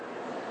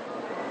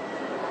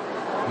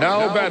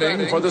Now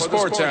betting for the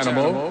sports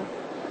animal,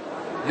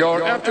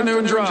 your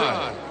afternoon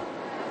drive.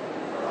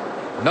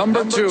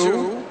 Number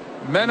 2,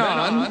 Men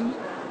On,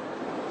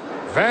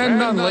 Van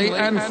Nunley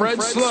and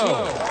Fred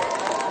Slow.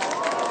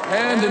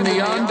 And in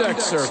the on-deck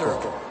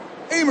circle,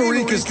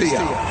 AMarie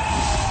Castillo.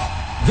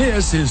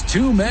 This is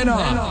 2 Men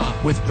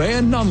On with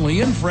Van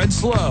Nunley and Fred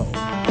Slow.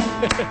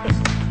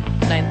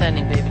 Ninth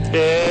inning, baby.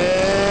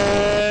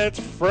 It's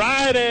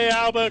Friday,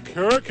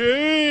 Albuquerque.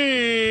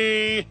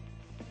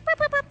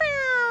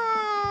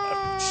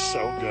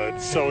 So good.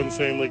 So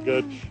insanely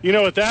good. You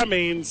know what that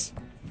means?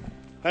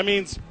 That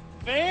means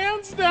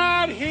Van's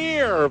not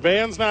here.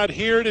 Van's not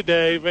here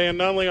today. Van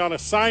Nunley on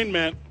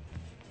assignment.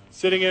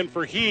 Sitting in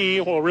for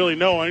really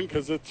no one,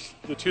 because it's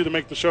the two that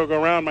make the show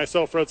go around.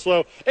 Myself, Fred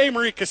Slow.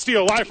 AMarie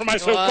Castillo, live from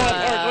Isotope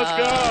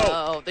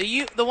Park. Let's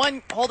go. The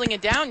one holding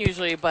it down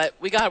usually, but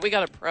we got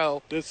a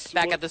pro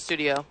back at the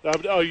studio.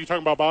 You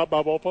talking about Bob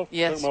Olpo?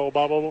 Yes. Talking about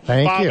Bob Olpo?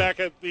 Thank Bob you. Back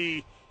at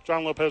the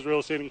John Lopez Real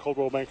Estate and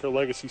Coldwell Banker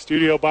Legacy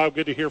Studio. Bob,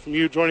 good to hear from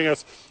you. Joining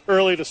us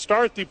early to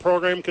start the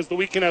program because the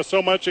weekend has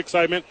so much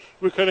excitement.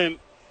 We couldn't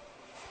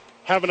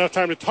have enough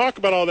time to talk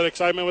about all that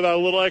excitement without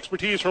a little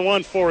expertise from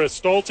one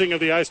Forrest Stolting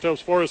of the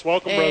Isotopes. Forrest,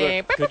 welcome,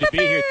 brother. Good to be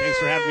here. Thanks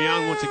for having me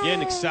on once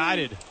again.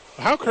 Excited.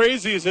 How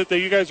crazy is it that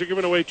you guys are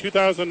giving away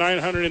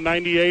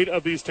 2,998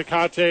 of these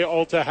Tecate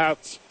Ulta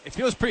hats? It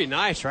feels pretty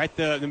nice, right?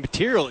 The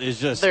material is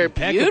just They're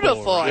impeccable,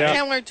 beautiful. Right? I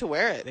can't wait to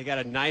wear it. They got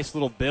a nice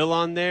little bill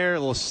on there, a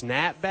little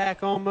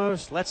snapback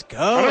almost. Let's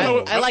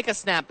go. I like a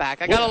snapback.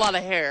 I got a lot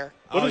of hair.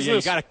 What is this?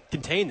 this? You got to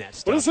contain that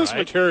stuff. What is this right?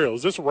 material?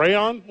 Is this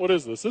rayon? What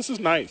is this? This is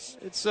nice.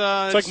 It's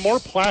like more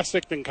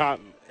plastic than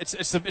cotton.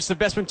 It's the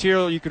best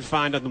material you could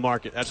find on the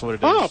market. That's what it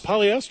is. Oh,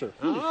 polyester.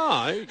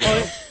 Oh, there you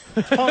go.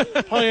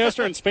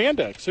 Polyester and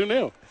spandex. Who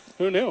knew?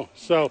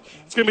 So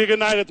it's going to be a good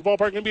night at the ballpark.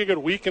 Going to be a good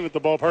weekend at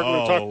the ballpark. Oh,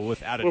 We're going to talk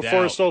without a with doubt.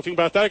 Forrest Stolting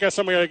about that. I got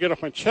something I got to get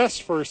off my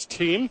chest first,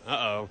 team.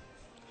 Uh-oh.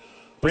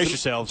 Brace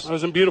yourselves. I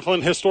was in beautiful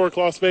and historic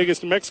Las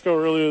Vegas, New Mexico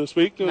earlier this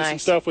week doing some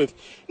Nice. stuff with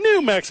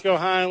New Mexico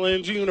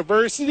Highlands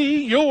University,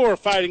 your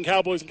Fighting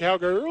Cowboys and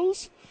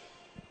Cowgirls.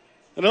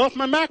 And I left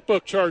my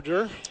MacBook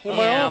charger in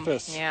my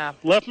office. Yeah.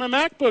 Left my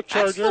MacBook That's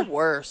charger the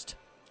worst.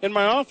 in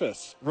my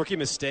office. Rookie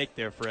mistake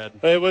there, Fred.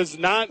 It was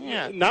not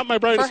my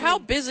brightest. For how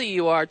busy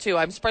you are, too.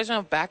 I'm surprised you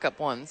don't have backup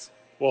ones.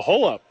 Well,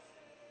 hold up.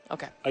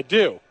 Okay. I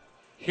do.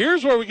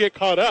 Here's where we get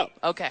caught up.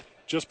 Okay.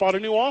 Just bought a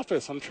new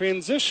office. I'm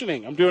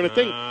transitioning. I'm doing a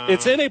thing.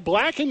 It's in a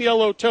black and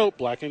yellow tote.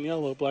 Black and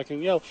yellow, black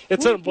and yellow.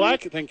 It's in a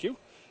black. Thank you.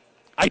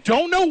 I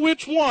don't know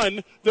which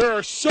one. There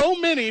are so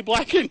many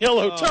black and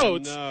yellow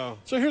totes. No.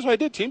 So here's what I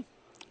did, team.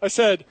 I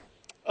said,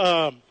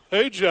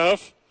 hey,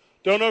 Jeff.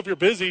 Don't know if you're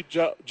busy.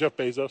 Jeff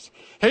Bezos.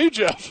 Hey,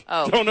 Jeff.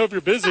 Oh. Don't know if you're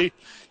busy.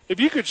 If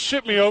you could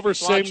ship me over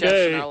same Jeffs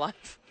in day. our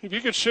life. If you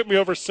could ship me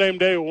over same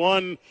day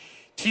one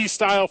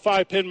T-style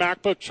 5-pin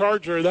MacBook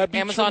charger, that'd be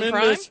Amazon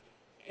tremendous. Prime?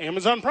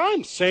 Amazon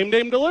Prime,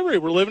 same-day delivery.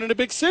 We're living in a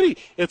big city.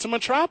 It's a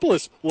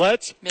metropolis.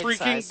 Let's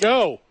Mid-size. freaking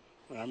go.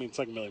 I mean, it's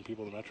like 1 million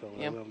people in the metro.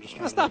 Yep. I'm just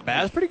That's not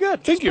bad. It's pretty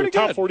good. Thank you. Pretty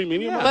Top good. 40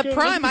 medium. Yeah. market, But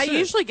Prime, I 100%.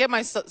 usually get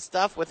my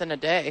stuff within a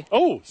day.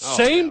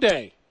 Same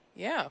day.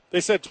 Yeah.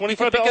 They said You can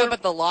pick it up $25.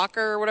 at the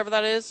locker or whatever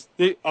that is.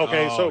 Yeah.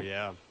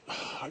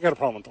 I got a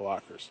problem with the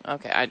lockers.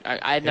 Okay.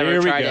 I'd never Here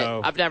we tried it.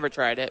 go. I've never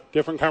tried it.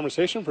 Different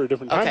conversation for a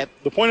different time. Okay.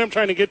 The point I'm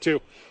trying to get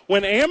to,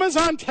 when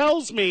Amazon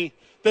tells me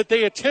that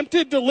they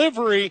attempted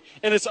delivery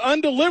and it's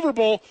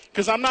undeliverable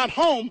because I'm not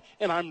home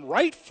and I'm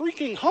right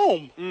freaking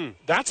home,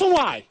 that's a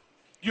lie.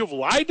 You've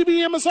lied to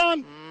me,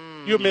 Amazon.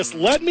 You have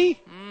misled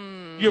me.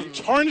 You have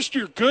tarnished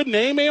your good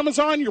name,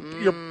 Amazon.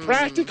 Your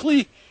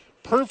practically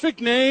perfect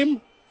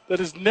name that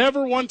has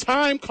never one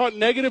time caught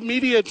negative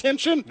media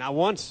attention Not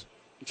once.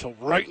 until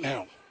right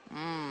now.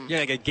 Yeah,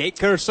 like a gate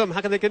code or something.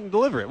 How come they couldn't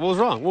deliver it? What was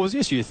wrong? What was the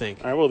issue, you think?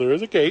 All right, well, there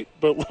is a gate,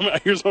 but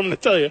here's what I'm going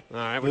to tell you. All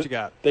right, what you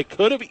got? They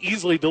could have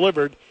easily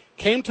delivered,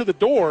 came to the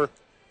door,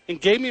 and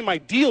gave me my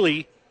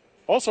dealie.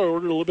 Also, I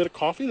ordered a little bit of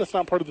coffee. That's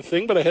not part of the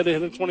thing, but I had to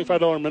hit a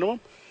 $25 minimum.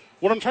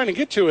 What I'm trying to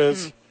get to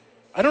is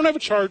I don't have a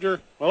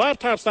charger. My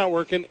laptop's not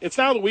working. It's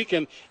now the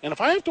weekend. And if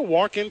I have to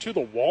walk into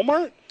the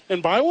Walmart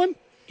and buy one,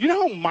 do you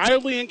know how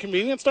mildly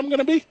inconvenienced I'm going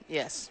to be?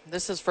 Yes.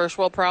 This is first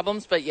world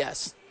problems, but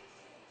yes.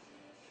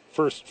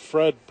 First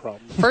Fred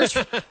problems.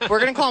 We're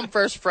going to call them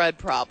first Fred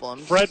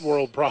problems. Fred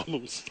world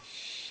problems.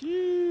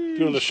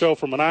 Doing the show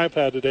from an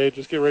iPad today.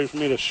 Just get ready for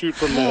me to shoot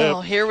from the hip.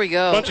 Oh, here we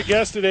go. Bunch of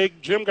guests today.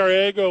 Jim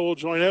Garriego will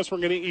join us. We're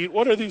going to eat.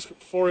 What are these,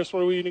 Forrest?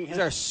 What are we eating These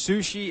here? are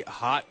sushi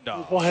hot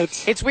dogs.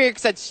 What? It's weird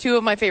because that's two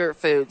of my favorite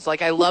foods.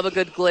 Like, I love a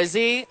good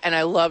glizzy, and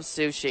I love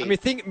sushi. I mean,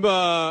 think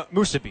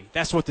musubi.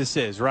 That's what this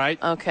is,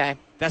 right? Okay.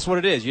 That's what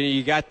it is.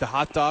 You got the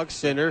hot dog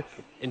center.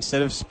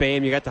 Instead of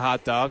Spam, you got the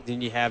hot dog. Then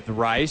you have the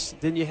rice.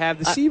 Then you have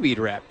the seaweed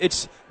wrap.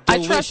 It's I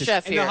delicious. trust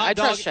Chef And the here. hot I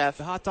dog- trust Chef.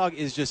 The hot dog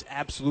is just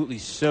absolutely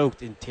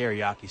soaked in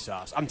teriyaki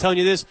sauce. I'm telling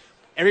you this.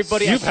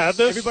 Everybody You've had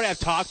this? Everybody I've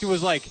talked to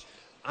was like,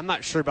 I'm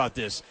not sure about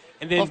this.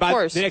 And then Of by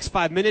course. the next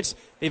 5 minutes,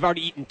 they've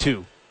already eaten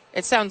two.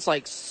 It sounds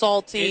like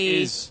salty,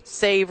 It is.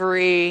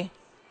 savory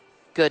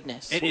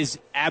goodness. It is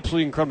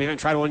absolutely incredible. If you haven't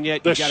tried one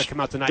yet, you got to come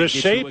out tonight. The and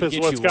get shape you, is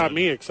get what's you got one.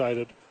 me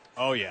excited.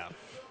 Oh, yeah.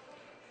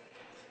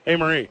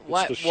 AMarie,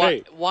 it's the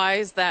shape. Why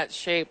is that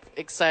shape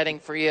exciting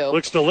for you?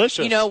 Looks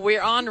delicious. You know,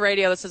 we're on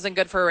radio. This isn't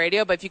good for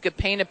radio, but if you could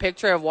paint a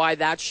picture of why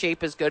that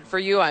shape is good for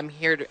you, I'm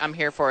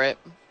here for it.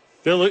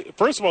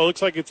 First of all, it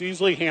looks like it's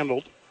easily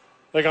handled.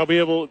 Like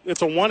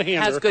it's a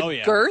one-hander. Has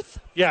good girth?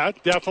 Yeah,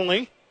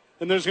 definitely.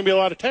 And there's going to be a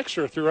lot of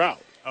texture throughout.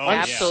 Oh, I'm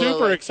absolutely.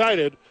 super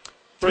excited.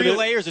 For 3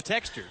 layers of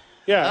texture.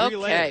 Yeah.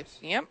 Okay.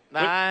 Yep.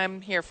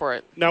 I'm here for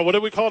it. Now, what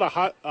do we call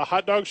it? A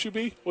hot dog should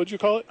be? What'd you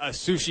call it? A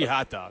sushi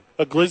hot dog.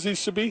 A glizzy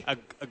should be? A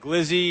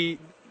glizzy.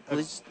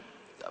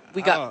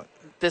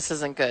 This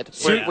isn't good.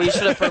 Yeah.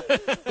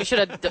 We should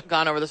have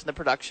gone over this in the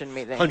production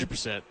meeting.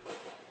 100%.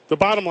 The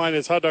bottom line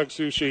is hot dog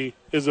sushi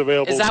is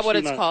available. Is that what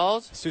it's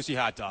called? Sushi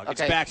hot dog.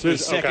 Okay. It's back for the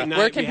second night.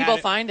 Where can people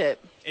find it?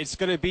 It's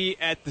going to be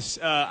at the,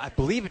 I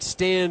believe it's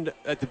stand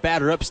at the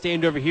Batter Up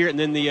stand over here, and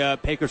then the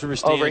Pecos River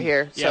stand over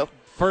here. Yeah, So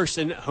first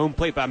and home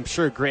plate. But I'm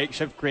sure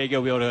Chef Greg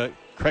will be able to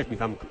correct me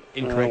if I'm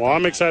incorrect. Well,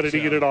 I'm excited to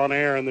get it on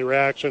air, and the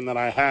reaction that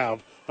I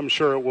have, I'm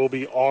sure it will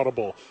be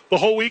audible. The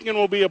whole weekend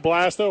will be a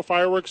blast, though.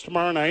 Fireworks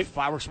tomorrow night.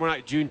 Fireworks tomorrow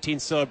night,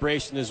 Juneteenth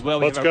celebration as well.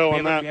 Let's go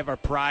on that. We have our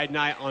Pride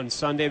night on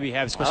Sunday. We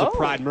have special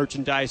Pride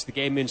merchandise. The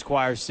Gay Men's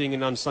Choir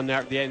singing on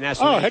Sunday. The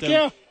national anthem. Heck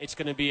yeah. It's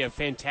going to be a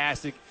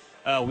fantastic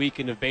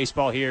weekend of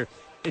baseball here.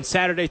 And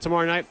Saturday,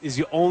 tomorrow night, is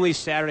the only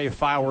Saturday of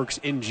fireworks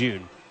in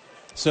June.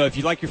 So if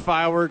you like your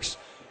fireworks,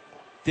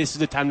 this is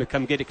the time to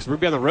come get it because we're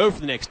going to be on the road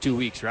for the next 2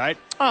 weeks, right?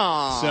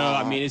 Aww. So,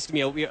 I mean, it's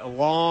going to be a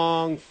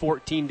long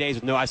 14 days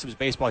with no Isotope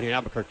baseball here in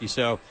Albuquerque.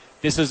 So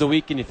this is the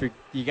weekend. If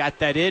you got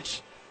that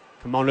itch,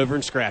 come on over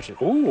and scratch it.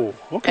 Ooh,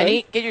 okay.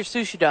 And get your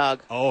sushi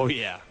dog. Oh,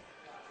 yeah.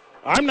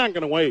 I'm not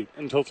going to wait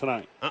until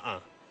tonight.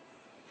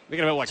 We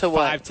got about,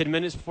 5-10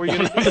 minutes before you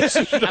get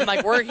it. I'm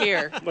like, we're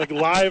here. Like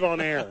live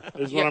on air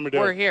is what I'm going to do.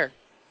 We're here.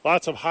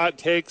 Lots of hot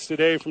takes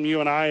today from you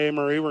and I,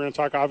 AMarie. We're going to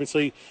talk,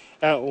 obviously,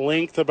 at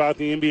length about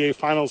the NBA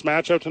Finals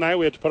matchup tonight.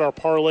 We have to put our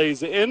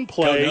parlays in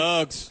play. Go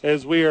Nugs.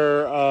 As we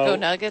are... Go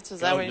Nuggets?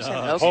 Is that what you're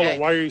saying? Okay. Hold on.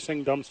 Why are you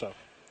saying dumb stuff?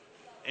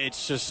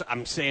 It's just,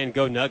 I'm saying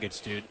go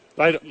Nuggets, dude.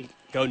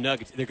 Go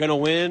Nuggets. They're going to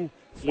win.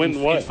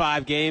 Win what? In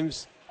 5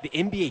 games. The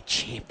NBA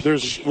championship.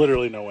 There's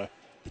literally no way.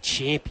 The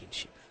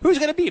championship. Who's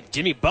going to beat him?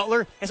 Jimmy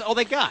Butler? That's all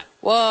they got.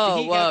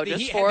 Whoa.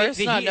 Does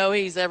Forrest not know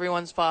he's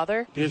everyone's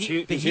father? Is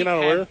he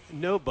not aware?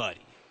 Nobody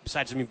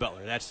besides Jimmy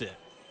Butler. That's it.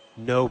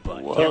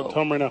 Nobody. Tell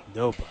him right now.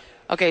 Nobody.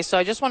 Okay, so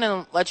I just want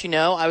to let you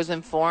know, I was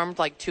informed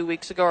like 2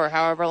 weeks ago or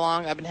however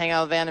long I've been hanging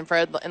out with Van and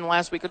Fred in the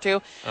last week or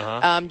two.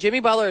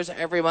 Jimmy Butler is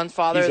everyone's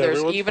father.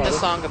 There's even a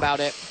song about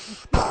it.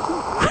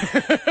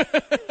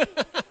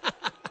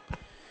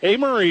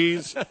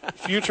 AMarie's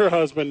future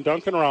husband,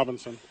 Duncan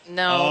Robinson.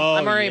 No,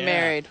 I'm already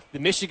married. The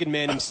Michigan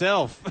man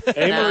himself.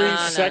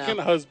 AMarie's second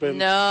husband.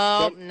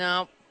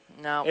 No.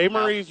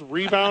 AMarie's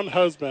rebound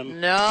husband.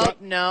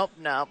 No.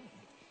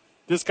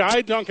 This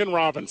guy, Duncan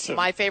Robinson.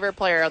 My favorite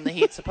player on the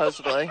Heat,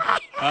 supposedly.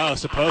 Oh,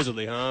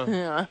 supposedly, huh?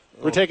 Yeah.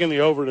 We're taking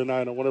the over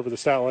tonight on whatever the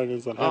stat line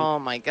is on him. Oh,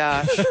 my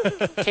gosh.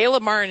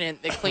 Caleb Martin,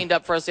 they cleaned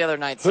up for us the other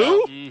night.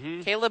 Who?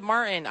 Caleb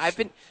Martin.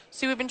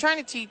 We've been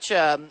trying to teach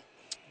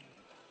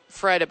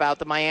Fred about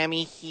the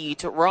Miami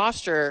Heat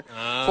roster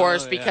for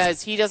us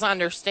because he doesn't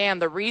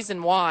understand the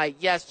reason why.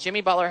 Yes,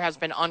 Jimmy Butler has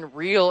been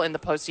unreal in the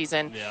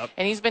postseason,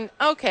 and he's been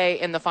okay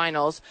in the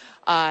finals,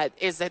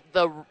 is that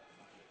the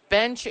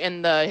bench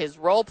and his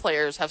role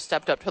players have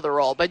stepped up to the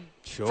role. But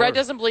Fred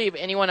doesn't believe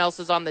anyone else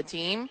is on the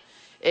team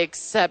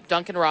except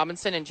Duncan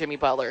Robinson and Jimmy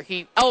Butler.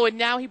 And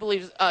now he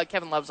believes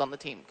Kevin Love's on the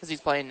team because he's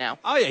playing now.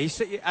 Oh, yeah.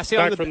 I see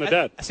Back from the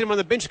dead. I see him on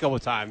the bench a couple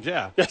of times,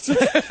 yeah.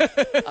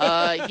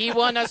 He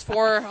won us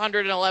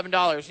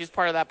 $411. He's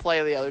part of that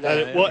play the other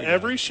day.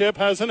 Every ship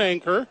has an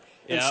anchor,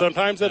 and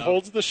sometimes it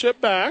holds the ship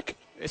back.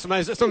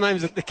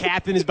 Sometimes the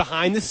captain is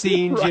behind the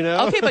scenes, you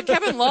know. Okay, but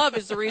Kevin Love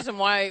is the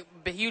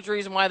huge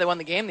reason why they won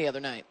the game the other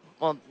night.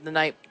 Well,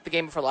 the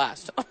game before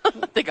last.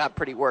 They got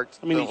pretty worked.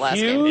 I mean, the last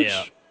huge,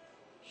 game.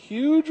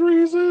 huge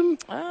reason.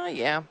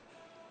 Yeah.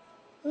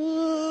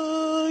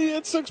 He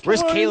had 6 points.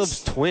 Where's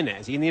Caleb's twin at?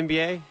 Is he in the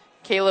NBA?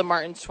 Caleb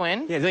Martin's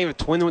twin. Yeah, is he have a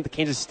twin that went to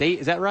Kansas State?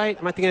 Is that right?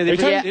 Am I thinking of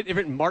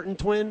different Martin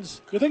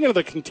twins? You're thinking of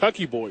the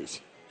Kentucky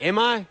boys. Am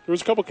I? There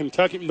was a couple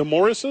Kentucky, the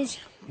Morrises.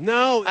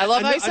 No. I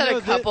love how he said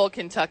a couple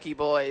Kentucky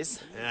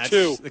boys. That's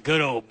 2. The good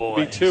old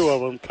boys. Be 2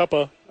 of them.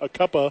 A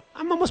cuppa.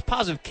 I'm almost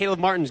positive Caleb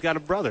Martin's got a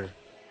brother.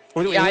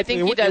 Yeah, I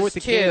think he does, they went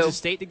to too. Kansas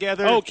State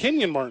together. Oh,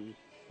 Kenyon Martin.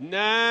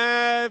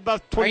 Nah,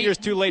 about 20 years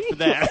too late for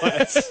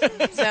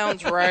that.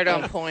 Sounds right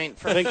on point.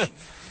 I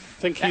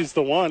think he's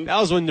the one. That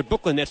was when the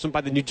Brooklyn Nets went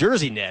by the New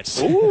Jersey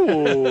Nets. Ooh.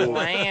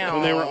 Wow.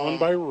 When they were owned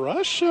by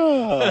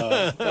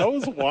Russia. That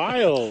was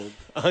wild.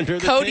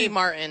 Cody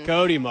Martin.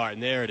 Cody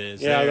Martin. There it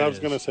is. Yeah, I was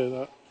going to say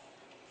that.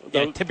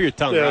 Yeah, tip of your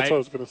tongue, yeah, right? that's what I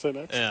was going to say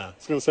next. Yeah. I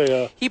was going to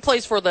say... he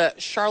plays for the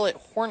Charlotte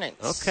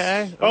Hornets.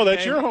 Okay. Oh,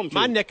 that's your home team.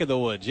 My neck of the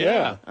woods,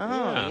 yeah.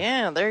 Oh,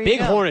 yeah, there you Big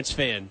go. Hornets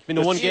fan. Been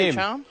to one game.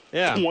 Tom?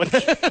 Yeah. It's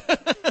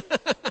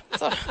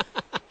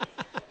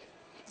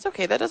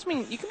okay. That doesn't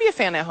mean you can be a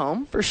fan at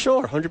home. For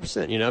sure,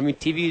 100%. You know, I mean,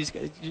 TV's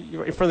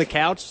you're in front of the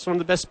couch. It's one of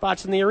the best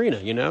spots in the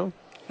arena, you know?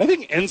 I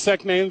think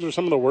insect names are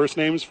some of the worst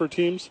names for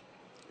teams.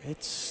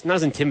 It's not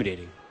as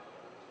intimidating.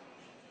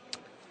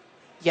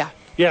 Yeah.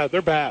 Yeah,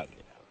 they're bad.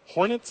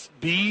 Hornets,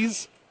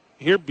 bees.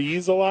 You hear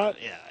bees a lot.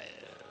 Yeah.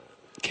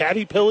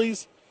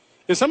 Caterpillars.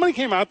 If somebody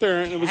came out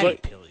there and it was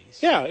like,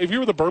 yeah, if you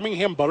were the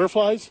Birmingham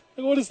butterflies,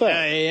 like, what is that?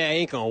 Yeah,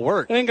 ain't gonna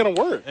work. It ain't gonna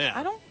work. Yeah.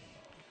 I don't.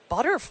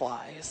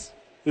 Butterflies.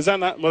 Is that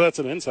not? Well, that's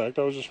an insect.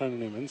 I was just trying to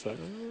name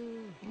insects.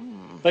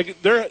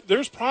 Like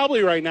there's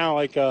probably right now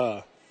like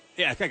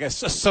Yeah, like a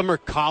summer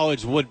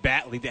college wood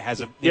bat league that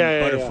has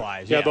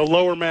butterflies. Yeah, the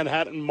Lower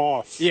Manhattan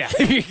moths. Yeah,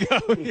 there you go.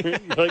 You're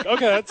like,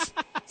 okay, that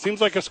seems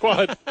like a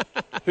squad.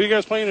 Who are you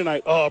guys playing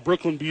tonight? Oh,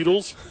 Brooklyn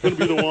Beatles. Going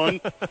to be the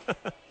one.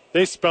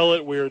 They spell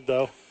it weird,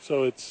 though,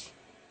 so it's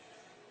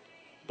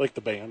like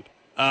the band.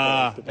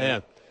 Yeah.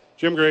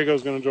 Jim Grego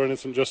is going to join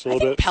us in just a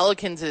little bit.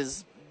 Pelicans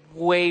is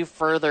way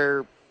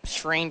further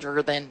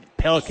stranger than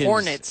Pelicans.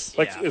 Hornets.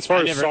 Like, as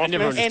far as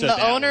softness? And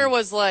the owner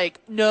was like,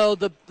 no,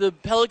 the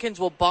Pelicans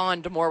will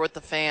bond more with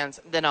the fans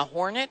than a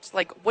Hornet.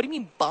 Like, what do you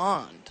mean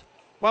bond?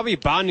 Why are we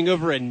bonding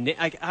over I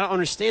don't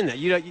understand that.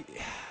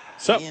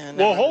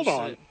 Well, hold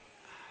on.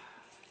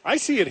 I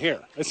see it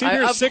here. I see it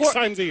here 6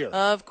 times a year.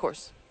 Of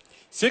course.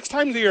 6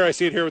 times a year I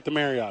see it here with the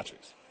Mariachis.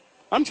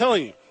 I'm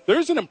telling you,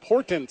 there's an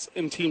importance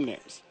in team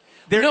names.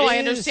 I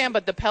understand,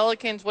 but the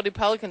Pelicans, what do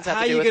Pelicans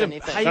have to do with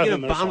anything? How are you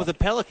going to bond with a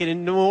Pelican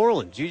in New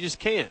Orleans? You just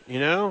can't,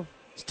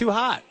 It's too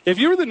hot. If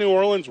you were the New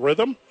Orleans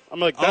Rhythm, I'm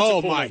like, that's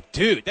a cool name.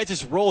 Dude, that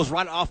just rolls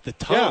right off the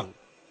tongue. Yeah.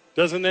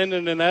 Doesn't end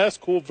in an S,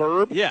 cool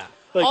verb. Yeah.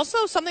 Like,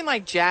 also, something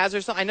like Jazz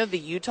or something. I know the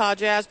Utah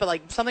Jazz, but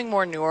like something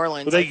more New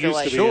Orleans. But they used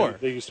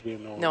to be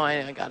in New Orleans. No,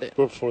 I got it.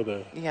 Before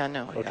the. Yeah,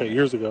 no.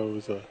 Years ago it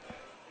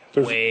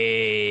was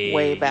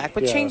way back,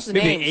 but change the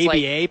maybe names.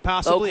 ABA like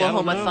possibly.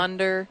 Oklahoma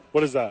Thunder.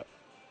 What is that?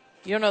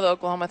 You don't know the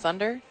Oklahoma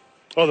Thunder?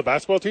 Oh, the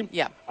basketball team?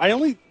 Yeah. I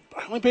only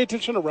pay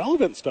attention to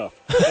relevant stuff.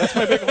 That's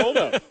my big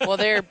holdup. Well,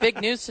 they're big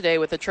news today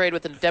with the trade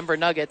with the Denver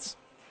Nuggets.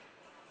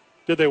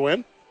 Did they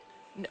win?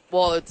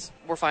 Well,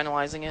 we're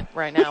finalizing it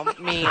right now.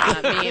 Me,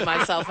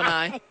 myself, and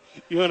I.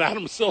 You and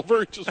Adam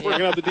Silver just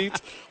working out the deets.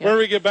 When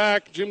we get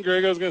back, Jim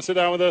Grego is going to sit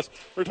down with us.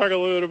 We're talking a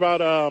little bit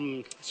about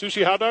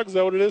sushi hot dogs. Is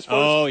that what it is for us?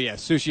 Oh, yeah,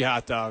 sushi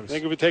hot dogs.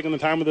 Thank you for taking the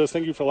time with us.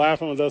 Thank you for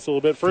laughing with us a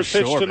little bit. First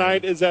pitch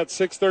tonight is at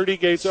 6:30.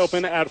 Gates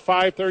open at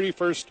 5:30.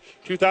 First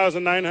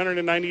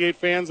 2,998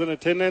 fans in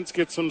attendance.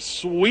 Get some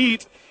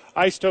sweet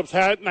Isotope's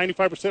hat,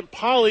 95%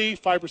 poly,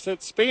 5%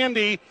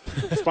 spandy,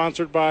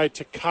 sponsored by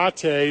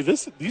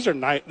Tecate. These are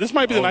nice. This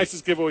might be the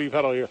nicest giveaway you've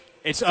had all year.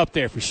 It's up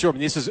there for sure. I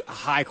mean, this is a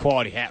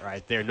high-quality hat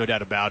right there, no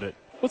doubt about it.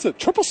 What's it,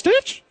 triple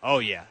stitch? Oh,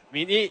 yeah. I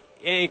mean, it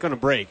ain't going to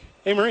break.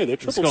 Hey, Marie, they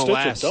triple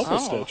stitch or double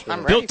stitch.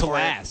 I'm built to for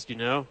last,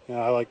 Yeah,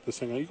 I like this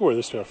thing. You can wear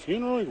this to a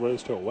funeral. You can wear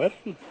this to a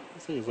wedding.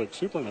 This thing is, like,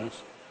 super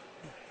nice.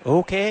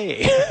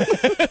 Okay.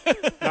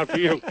 Not for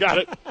you. Got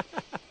it.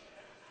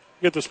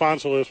 Get the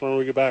sponsor list when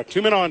we get back.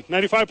 2 men on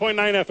 95.9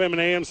 FM and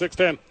AM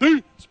 610.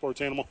 The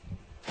Sports Animal.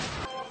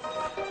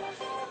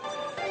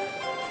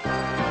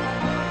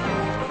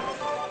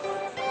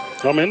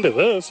 I'm into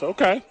this.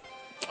 Okay.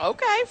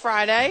 Okay,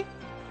 Friday.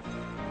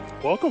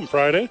 Welcome,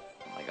 Friday.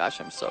 Oh, my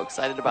gosh, I'm so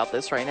excited about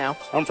this right now.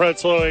 I'm Fred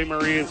Slow.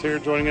 AMarie is here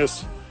joining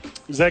us,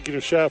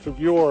 executive chef of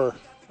your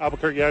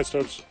Albuquerque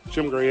Isotopes,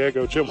 Jim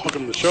Grego. Jim,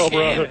 welcome to the show,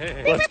 brother.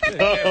 Let's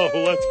go.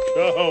 Let's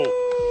go.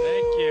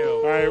 Thank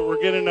you. All right,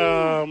 we're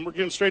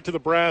getting straight to the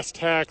brass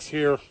tacks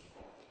here.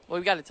 Well,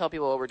 we've got to tell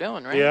people what we're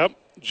doing, right? Yep.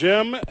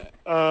 Jim,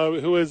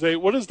 who is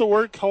what is the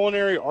word,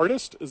 culinary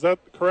artist? Is that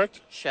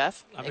correct?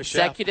 Chef. I'm a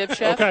Executive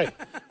chef. Okay.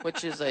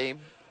 Which is a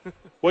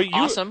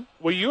awesome.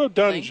 What you have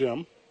done, thing.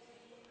 Jim.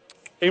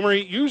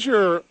 AMarie, use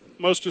your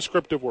most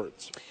descriptive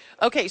words.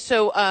 Okay,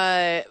 so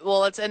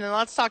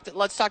let's talk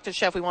to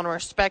Chef. We want to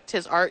respect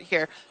his art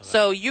here.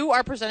 So you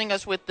are presenting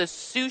us with the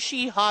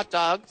sushi hot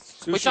dog,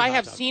 which I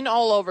have seen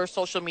all over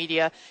social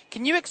media.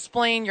 Can you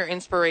explain your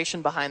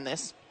inspiration behind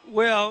this?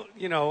 Well,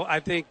 I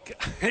think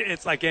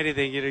it's like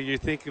anything. You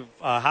think of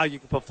how you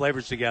can put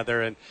flavors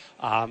together, and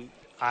I'm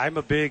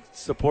a big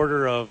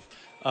supporter of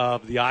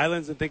the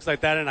islands and things like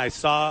that. And I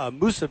saw a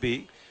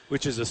musubi,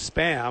 which is a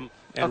Spam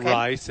and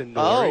rice and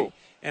nori,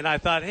 and I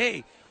thought,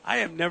 hey, I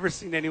have never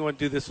seen anyone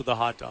do this with a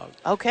hot dog.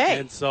 Okay.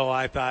 And so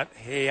I thought,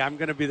 hey, I'm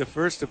going to be the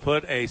first to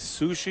put a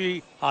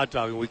sushi hot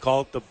dog, and we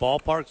call it the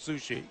Ballpark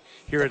Sushi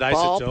here at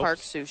Isotope. Ballpark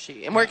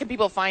Sushi. And where can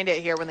people find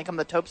it here when they come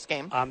to the Topes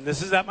game?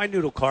 This is at my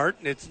noodle cart,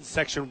 and it's in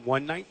section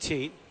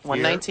 119.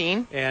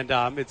 119. And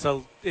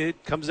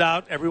it comes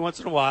out every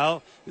once in a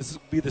while. This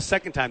will be the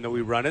second time that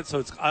we run it, so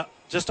it's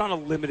just on a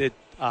limited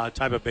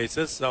type of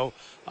basis. So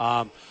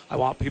I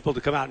want people to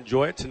come out and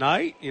enjoy it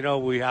tonight.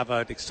 We have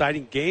an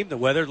exciting game. The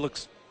weather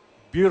looks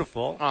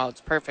beautiful. Oh, it's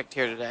perfect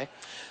here today.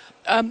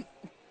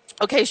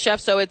 Okay,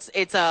 Chef, so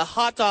it's a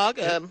hot dog.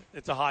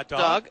 It's a hot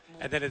dog.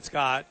 And then it's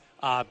got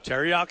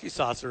teriyaki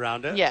sauce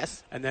around it.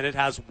 Yes. And then it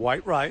has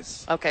white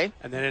rice. Okay.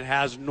 And then it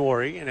has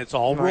nori, and it's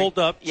all Nori. rolled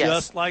up Yes.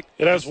 just like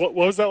It has, what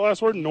was that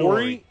last word?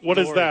 Nori? What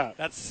is Nori. that?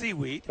 That's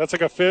seaweed. That's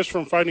like a fish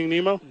from Finding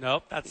Nemo?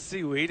 Nope, that's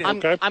seaweed.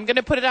 Okay. I'm going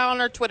to put it out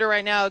on our Twitter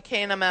right now,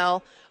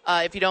 KNML.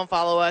 If you don't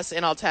follow us,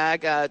 and I'll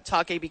tag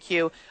Talk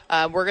ABQ.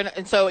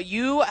 And so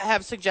you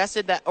have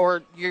suggested that,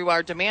 or you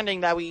are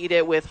demanding that we eat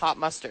it with hot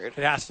mustard.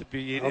 It has to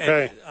be.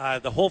 Okay.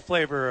 And, the whole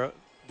flavor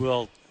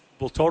will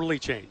totally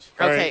change.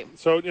 All Okay. right.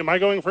 So am I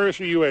going first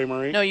or you,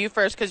 AMarie? No, you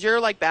first, because you're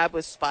like bad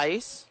with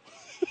spice.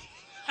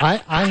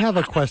 I have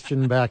a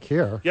question back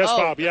here. Yes, Oh,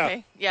 Bob, yeah.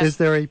 okay. Yes. Is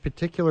there a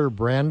particular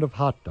brand of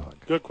hot dog?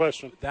 Good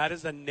question. That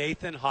is a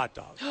Nathan hot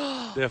dog,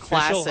 the official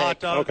Classic. hot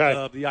dog Okay.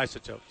 of the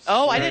Isotopes.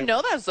 Oh, I Right. didn't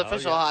know that was the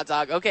official yeah. hot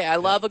dog. Okay, I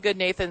love a good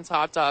Nathan's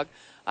hot dog.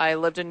 I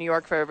lived in New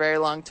York for a very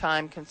long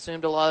time,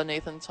 consumed a lot of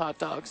Nathan's hot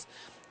dogs.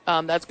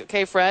 That's good.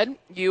 Okay, Fred,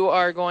 you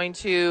are going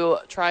to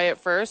try it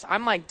first.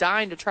 I'm like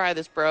dying to try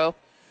this, bro.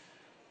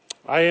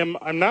 I'm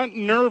not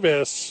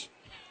nervous,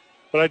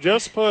 but I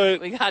just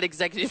put We got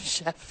Executive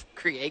Chef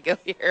Criego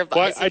here. Of the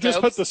I just put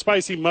Isotopes. the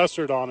spicy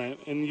mustard on it,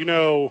 and you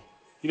know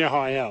how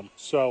I am.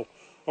 So,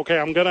 okay,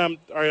 I'm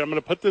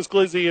gonna put this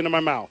glizzy into my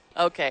mouth.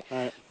 Okay. All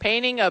right.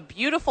 Painting a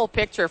beautiful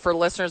picture for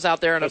listeners out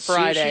there on a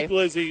Friday. Sushi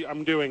glizzy,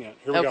 I'm doing it.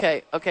 Here we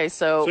go. Okay,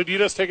 so So do you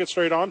just take it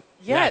straight on?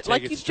 yeah, take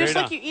like it you straight just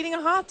like on. you eating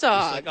a hot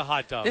dog. Just like a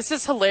hot dog. This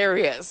is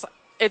hilarious.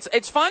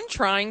 It's fun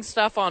trying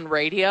stuff on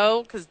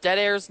radio because dead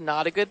air is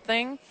not a good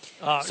thing.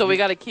 So we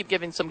got to keep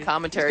giving some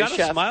commentary, He's got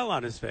Chef. a smile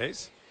on his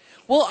face.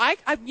 Well, I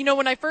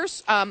when I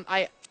first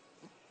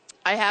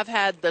I have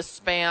had the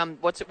spam.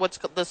 What's the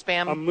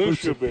spam? A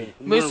musubi.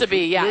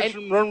 Musubi, yeah. And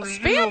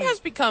spam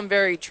has become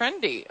very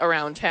trendy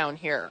around town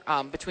here,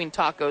 between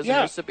tacos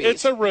Yeah, and musubis.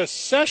 it's a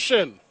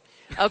recession.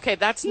 Okay,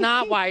 that's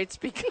not why it's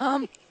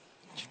become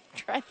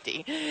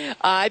trendy.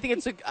 I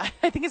think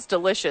it's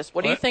delicious.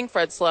 What do you What? think,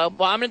 Fred Slow?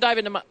 Well, I'm gonna dive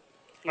into my.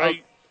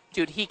 I-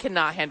 Dude, he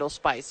cannot handle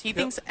spice. He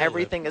thinks he'll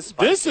everything is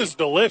spicy. This is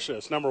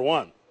delicious, number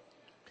one.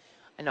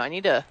 I know. I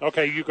need to.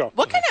 Okay, you go.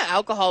 What kind of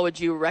alcohol would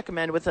you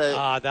recommend with a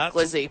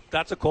glizzy?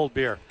 That's a cold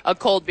beer. A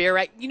cold beer,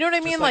 right? You know what I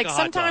mean? like Like a hot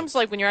sometimes,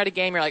 dog. like when you're at a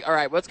game, you're like, all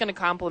right, what's going to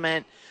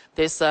complement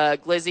this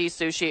glizzy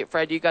sushi?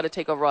 Fred, you got to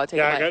take over. I'll take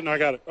Yeah, it. I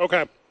got it.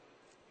 Okay.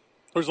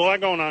 There's a lot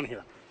going on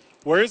here.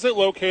 Where is it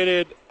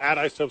located at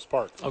Isotope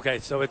Park? Okay,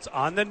 so it's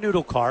on the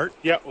noodle cart.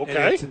 Yeah, And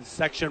okay. it's in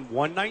section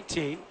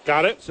 119.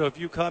 Got it. So if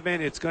you come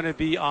in, it's going to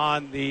be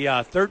on the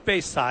third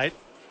base side.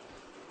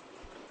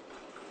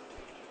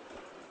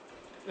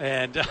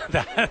 And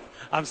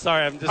I'm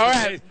sorry, I'm just All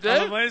right,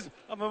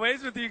 I'm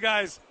amazed with you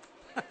guys.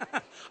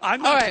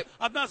 I'm All not, right.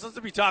 I'm not supposed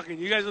to be talking.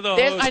 You guys are the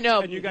This- hosts, I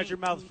know. and you got your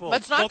mouths full.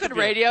 That's not Both good of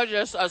you. radio,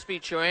 just us be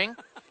chewing.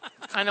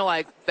 Kind of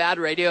like bad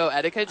radio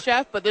etiquette,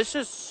 Chef, but this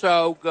is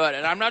so good.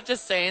 And I'm not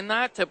just saying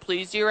that to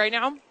please you right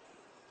now.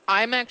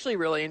 I'm actually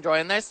really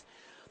enjoying this.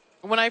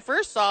 When I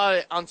first saw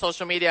it on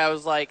social media, I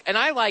was like, and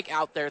I like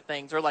out there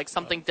things or like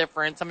something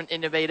different, something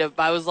innovative,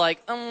 but I was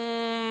like,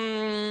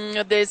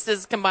 this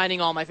is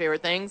combining all my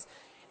favorite things.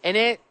 And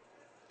it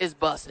is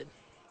bussin'.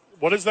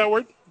 What is that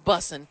word?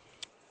 Bussin'.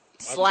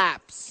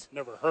 Slaps.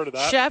 Never heard of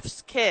that.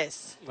 Chef's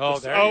kiss. Oh,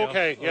 there you Oh, go.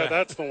 okay. Yeah,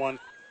 that's the one.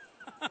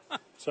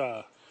 It's,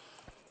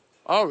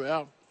 Oh,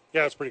 yeah.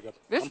 yeah, it's pretty good.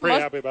 This I'm pretty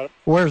must- happy about it.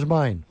 Where's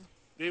mine?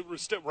 It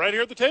was right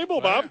here at the table,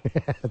 Bob.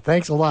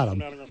 Thanks a lot. I'm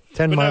 10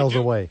 But now, miles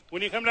Jim, away.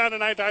 When you come down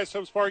tonight to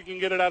Isotope Park, you can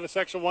get it out of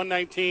section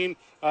 119.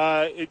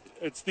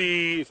 It's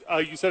the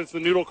you said it's the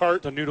noodle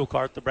cart. The noodle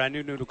cart, the brand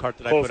new noodle cart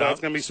that I Cool, put so out.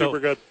 that's gonna be So, super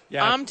good.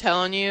 Yeah. I'm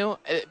telling you,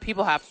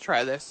 people have to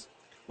try this.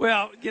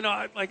 Well,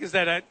 like I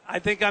said, I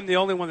think I'm the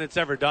only one that's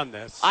ever done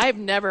this. I've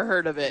never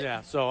heard of it.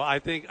 Yeah, so I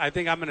think I'm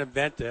going to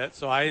invent it.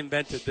 So I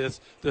invented this,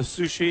 the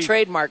sushi.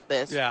 Trademark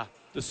this. Yeah,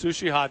 the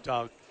sushi hot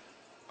dog.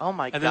 Oh,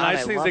 my And God, the nice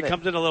I thing is love it it.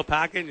 comes in a little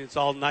package. It's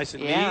all nice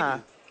and Yeah.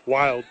 neat.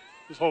 Wild.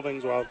 This whole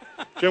thing's wild.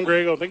 Jim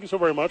Grego, thank you so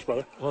very much,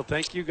 brother. Well,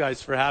 thank you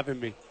guys for having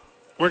me.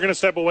 We're going to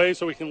step away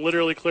so we can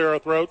literally clear our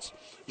throats.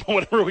 But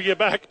whenever we get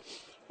back,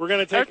 we're going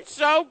to take. It's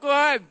so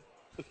good.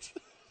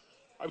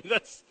 I mean,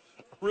 that's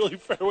a really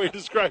fair way of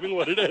describing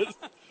what it is.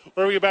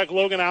 Whenever we get back,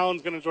 Logan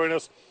Allen's going to join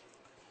us.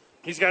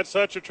 He's got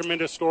such a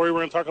tremendous story. We're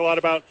going to talk a lot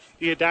about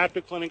the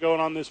Adaptive Clinic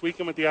going on this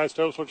weekend with the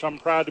Isotopes, which I'm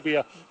proud to be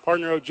a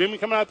partner of. Jim, you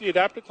coming out to the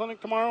Adaptive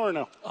Clinic tomorrow or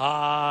no?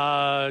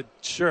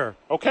 Sure.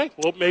 Okay.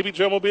 Well, maybe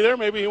Jim will be there.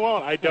 Maybe he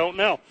won't. I don't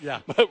know. Yeah.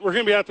 But we're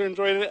going to be out there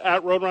enjoying it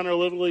at Roadrunner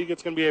Little League.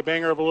 It's going to be a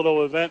banger of a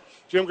little event.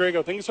 Jim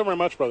Grego, thank you so very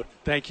much, brother.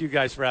 Thank you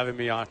guys for having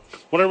me on.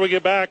 Whenever we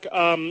get back,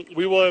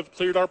 we will have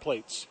cleared our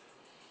plates.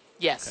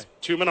 Yes.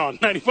 Two men on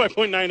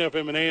 95.9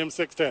 FM and AM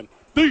 610.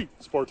 The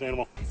Sports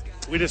Animal.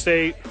 We just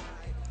ate.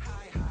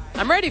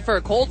 I'm ready for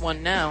a cold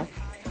one now.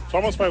 It's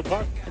almost 5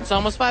 o'clock. It's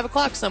almost 5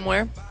 o'clock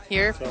somewhere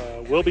here.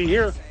 We'll be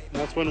here. And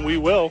that's when we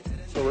will.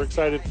 So we're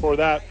excited for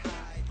that.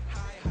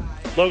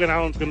 Logan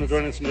Allen's going to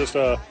join us in just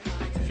a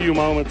few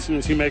moments as soon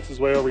as he makes his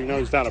way over. You know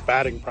he's down at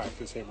batting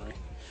practice, AMarie.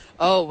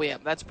 Oh, yeah,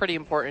 that's pretty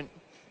important.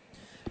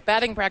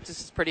 Batting practice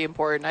is pretty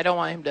important. I don't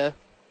want him to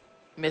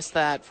miss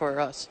that for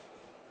us.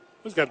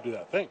 He's got to do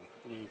that thing.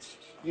 I mean, it's,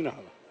 you know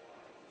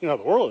how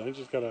the world is. He's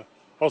just got to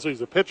Also,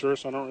 he's a pitcher,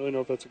 so I don't really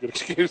know if that's a good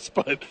excuse,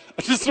 but I'm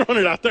just throwing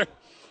it out there.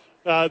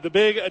 The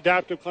big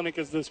adaptive clinic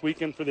is this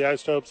weekend for the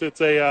Isotopes. It's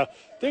a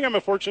thing I'm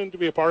fortunate to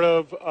be a part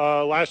of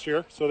last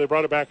year. So they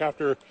brought it back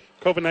after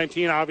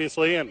COVID-19,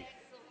 obviously, and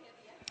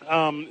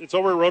it's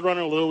over at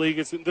Roadrunner Little League.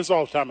 This is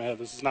all off the top of my head.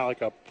 This is not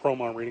like a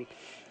promo I'm reading.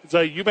 It's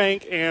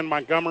Eubank and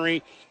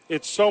Montgomery.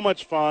 It's so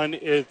much fun.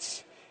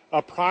 It's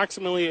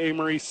approximately,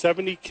 AMarie,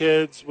 70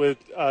 kids with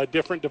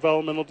different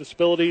developmental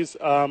disabilities,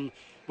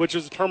 which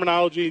is a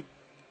terminology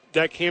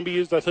that can be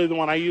used. I tell you, the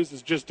one I use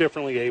is just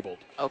differently abled.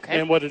 Okay.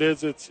 And what it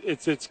is,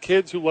 it's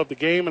kids who love the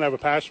game and have a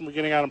passion for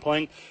getting out and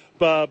playing,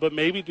 but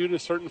maybe due to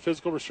certain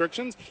physical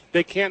restrictions,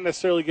 they can't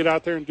necessarily get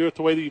out there and do it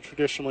the way that you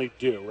traditionally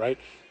do, right?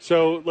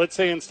 So let's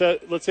say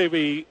if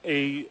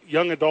a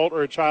young adult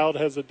or a child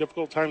has a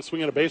difficult time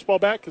swinging a baseball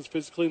bat because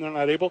physically they're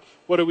not able,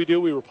 what do?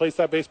 We replace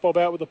that baseball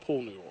bat with a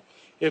pool noodle.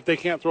 If they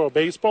can't throw a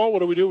baseball, what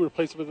do? We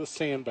replace it with a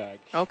sandbag.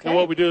 Okay. And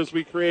what we do is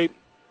we create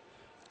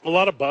a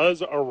lot of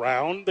buzz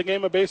around the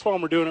game of baseball,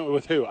 and we're doing it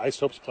with who?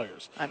 Isotopes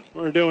players.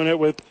 We're doing it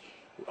with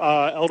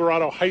El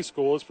Dorado High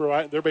School. Is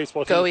their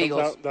baseball team. Go comes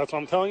Eagles. Out. That's what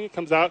I'm telling you.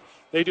 Comes out.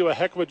 They do a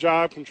heck of a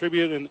job,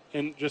 contribute,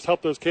 and just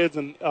help those kids.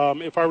 And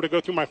if I were to go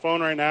through my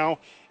phone right now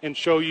and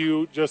show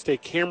you just a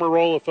camera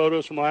roll of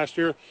photos from last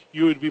year,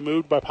 you would be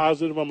moved by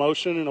positive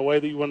emotion in a way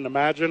that you wouldn't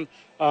imagine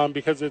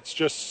because it's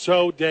just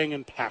so dang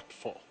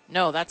impactful.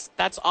 No, that's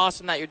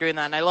awesome that you're doing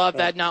that. And I love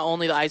that not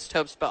only the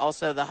Isotopes, but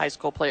also the high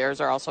school players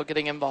are also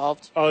getting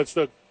involved. Oh, it's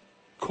the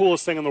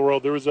coolest thing in the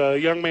world. There was a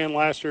young man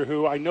last year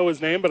who I know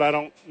his name, but I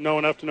don't know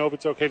enough to know if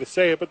it's okay to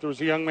say it. But there was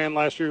a young man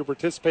last year who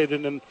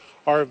participated in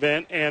our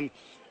event, and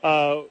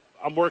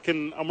I'm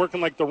working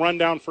like the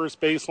rundown first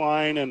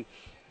baseline, and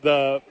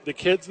the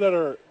kids that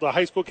are the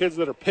high school kids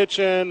that are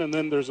pitching, and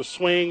then there's a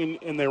swing,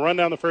 and they run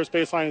down the first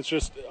baseline. It's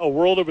just a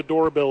world of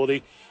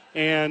adorability.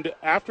 And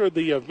after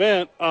the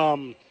event,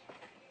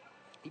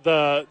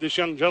 this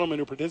young gentleman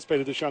who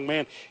participated, this young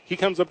man, he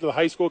comes up to the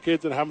high school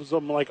kids and has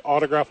them like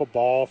autograph a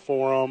ball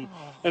for them,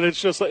 and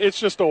it's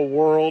just a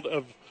world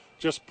of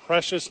just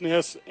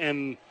preciousness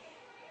and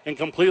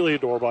completely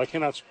adorable. I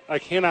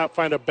cannot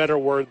find a better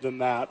word than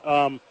that.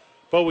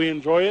 But we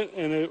enjoy it,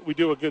 and we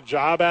do a good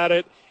job at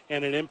it,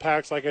 and it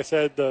impacts, like I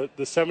said,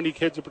 the 70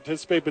 kids who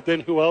participate. But then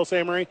who else,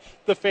 AMarie?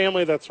 The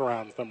family that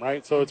surrounds them,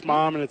 right? So it's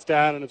mom and it's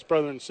dad and it's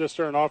brother and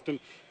sister, and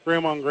often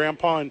grandma and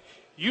grandpa. And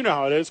you know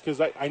how it is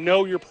because I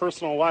know your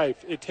personal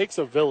life. It takes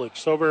a village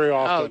so very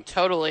often. Oh,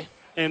 totally.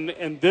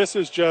 And this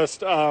is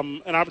just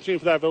an opportunity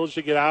for that village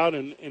to get out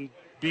and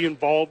be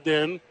involved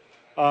in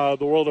the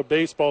world of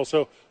baseball.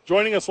 So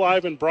joining us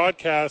live in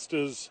broadcast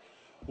is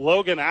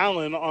Logan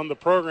Allen on the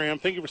program.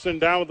 Thank you for sitting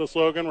down with us,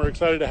 Logan. We're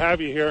excited to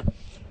have you here.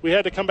 We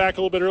had to come back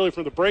a little bit early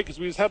from the break because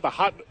we just had the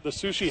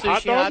sushi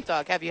hot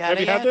dog. Have you had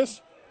it yet? Have you had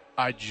this?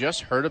 I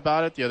just heard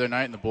about it the other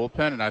night in the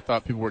bullpen, and I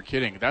thought people were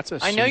kidding. That's a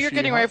I know sushi you're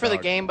getting hot ready for the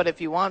dog. game, but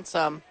if you want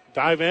some.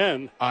 Dive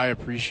in. I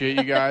appreciate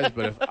you guys,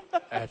 but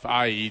if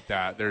I eat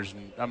that,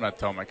 I'm not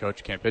telling my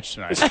coach can't pitch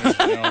tonight. There's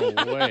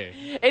no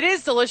way. It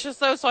is delicious,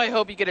 though, so I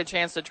hope you get a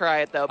chance to try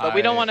it, though. But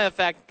we don't want to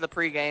affect the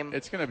pregame.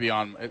 It's going to be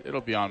on. It'll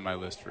be on my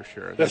list for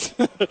sure. That's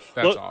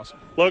awesome.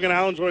 Logan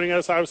Allen joining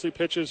us, obviously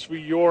pitches for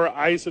your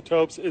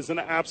Isotopes, is an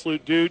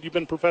absolute dude. You've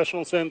been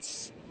professional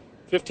since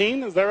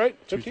 15, is that right?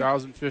 15?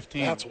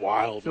 2015. That's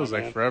wild. Feels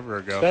like forever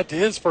ago. That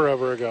is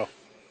forever ago.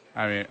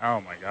 I mean,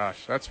 oh my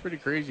gosh, that's pretty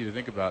crazy to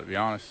think about, to be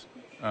honest.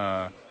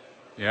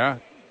 Yeah,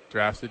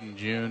 drafted in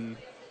June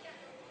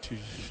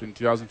in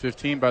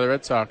 2015 by the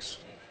Red Sox.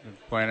 Been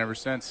playing ever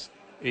since.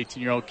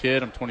 18-year-old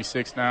kid. I'm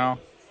 26 now.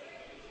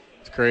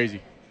 It's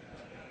crazy.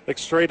 Like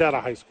straight out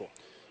of high school.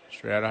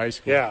 Straight out of high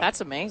school. Yeah.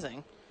 That's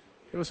amazing.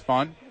 It was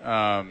fun.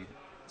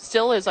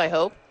 Still is, I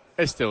hope.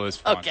 It still is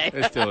fun. Okay.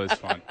 It still is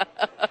fun.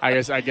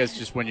 I guess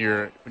just when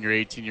you're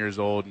 18 years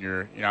old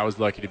and I was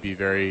lucky to be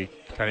very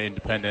kind of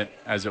independent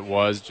as it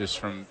was just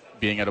from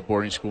being at a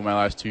boarding school my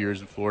last 2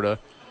 years in Florida.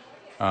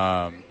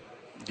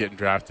 Getting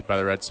drafted by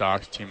the Red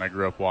Sox, team I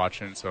grew up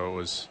watching, so it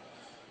was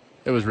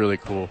really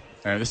cool.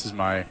 And this is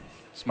my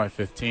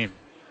fifth team.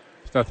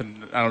 It's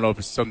nothing. I don't know if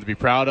it's something to be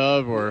proud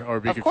of or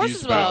be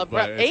confused about.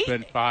 But it's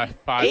been five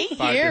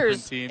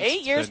years. different teams.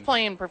 8 years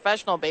playing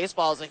professional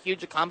baseball is a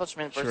huge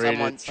accomplishment for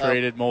someone. So.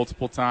 Traded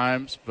multiple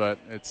times, but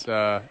it's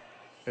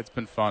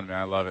been fun, man.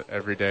 I love it.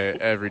 Every day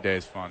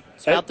is fun.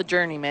 It's about the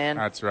journey, man.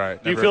 That's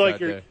right. Do you feel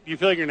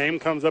like your name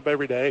comes up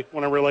every day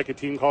whenever like a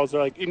team calls?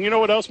 They're like, and you know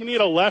what else? We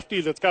need a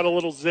lefty that's got a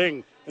little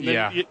zing. And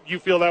then you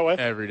feel that way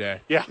every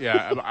day. Yeah.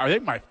 Yeah.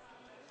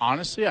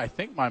 I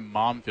think my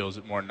mom feels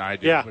it more than I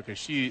do. Yeah. Because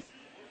she,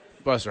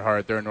 bless her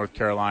heart, they're in North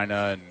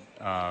Carolina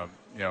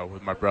and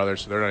with my brother,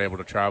 so they're not able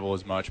to travel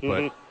as much.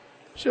 But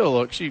she'll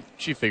look. She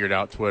figured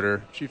out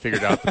Twitter. She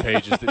figured out the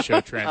pages that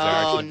show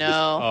transactions. Oh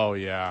no. Oh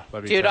yeah.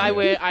 Dude,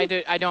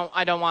 I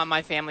don't want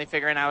my family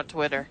figuring out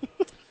Twitter.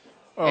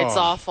 It's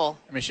awful.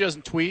 I mean, she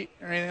doesn't tweet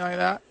or anything like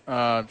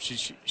that.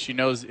 She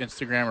knows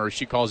Instagram, or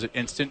she calls it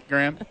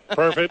Instantgram.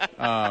 Perfect.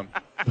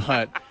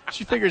 But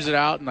she figures it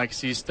out and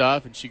sees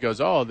stuff, and she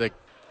goes, "Oh,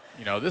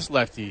 this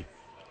lefty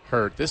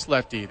Kurt, this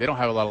lefty, they don't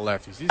have a lot of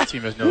lefties. This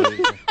team has no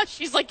lefties.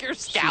 She's like your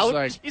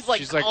scout.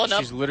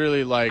 She's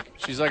literally like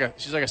she's like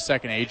a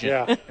second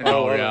agent in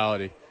all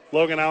reality.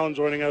 Logan Allen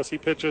joining us. He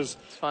pitches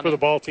for the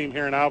ball team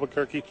here in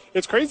Albuquerque.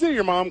 It's crazy that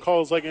your mom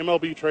calls like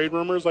MLB trade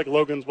rumors like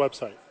Logan's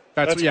website.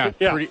 That's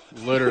pretty,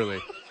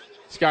 literally.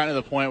 It's gotten to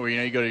the point where,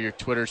 you go to your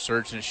Twitter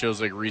search and it shows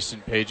like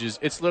recent pages.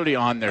 It's literally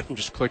on there from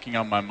just clicking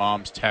on my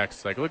mom's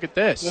text. Like, look at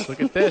this.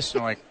 Look at this.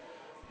 And I'm like,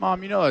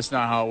 Mom, that's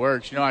not how it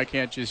works. I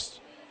can't just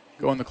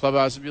go in the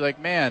clubhouse and be like,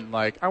 man,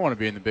 like, I want to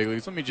be in the big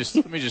leagues. Let me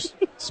just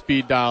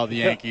speed dial the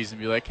Yankees and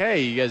be like,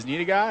 hey, you guys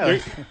need a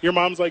guy? Your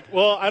mom's like,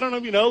 well, I don't know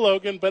if you know,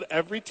 Logan, but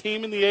every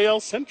team in the AL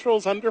Central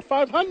is under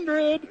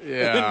 500.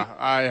 Yeah,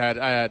 I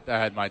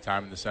had my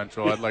time in the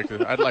Central. I'd like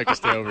to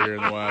stay over here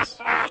in the West.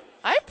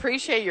 I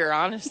appreciate your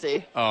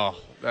honesty. Oh,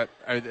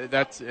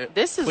 that's it.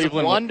 This is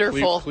Cleveland,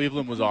 wonderful.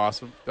 Cleveland was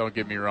awesome. Don't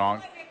get me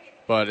wrong,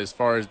 but as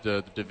far as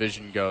the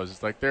division goes,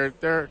 it's like there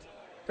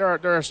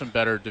are some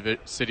better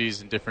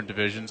cities in different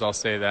divisions. I'll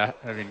say that.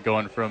 I mean,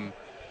 going from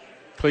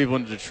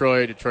Cleveland to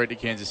Detroit to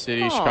Kansas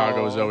City,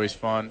 Chicago is always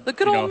fun. The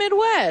good old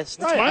Midwest.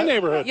 That's my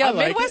neighborhood. Yeah,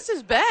 Midwest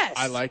is best.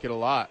 I like it a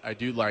lot. I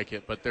do like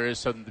it, but there is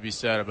something to be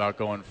said about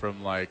going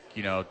from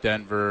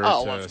Denver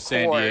to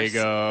San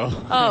Diego.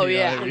 Oh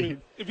yeah. I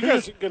mean, if you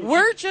guys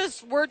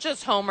we're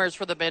just homers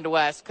for the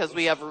Midwest because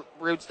we have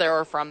roots there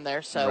or from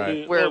there,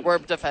 so we're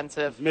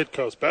defensive. Mid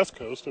coast, best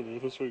coast. I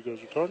mean, that's what you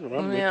guys are talking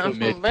about.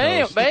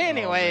 Yeah. But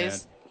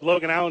anyways.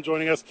 Logan Allen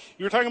joining us.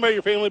 You were talking about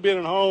your family being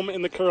at home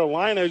in the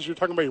Carolinas. You were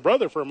talking about your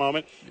brother for a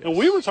moment. Yes. And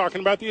we were talking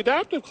about the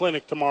adaptive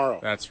clinic tomorrow.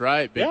 That's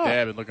right. Big day.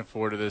 I've been looking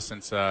forward to this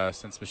since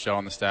Michelle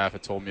and the staff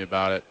had told me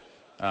about it.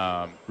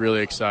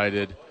 Really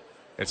excited.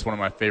 It's one of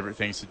my favorite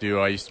things to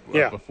do.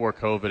 Before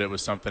COVID, it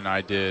was something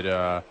I did.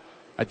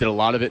 I did a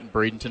lot of it in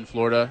Bradenton,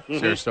 Florida,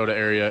 Sarasota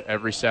area,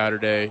 every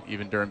Saturday,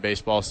 even during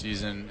baseball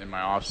season and my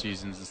off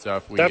seasons and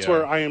stuff. That's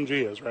where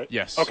IMG is, right?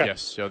 Yes. Okay.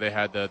 Yes. So they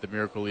had the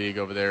Miracle League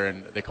over there,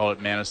 and they call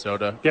it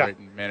Minnesota, right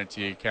in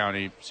Manatee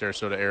County,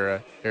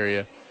 Sarasota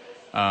area.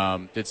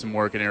 Did some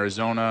work in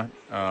Arizona,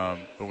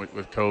 but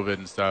with COVID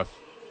and stuff,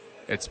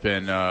 it's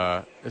been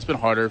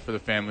harder for the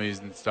families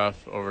and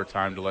stuff over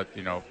time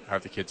to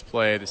have the kids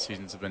play. The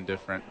seasons have been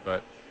different,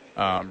 but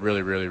I'm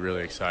really, really,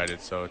 really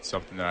excited. So it's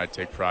something that I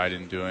take pride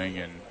in doing.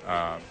 And,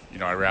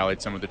 I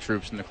rallied some of the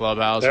troops in the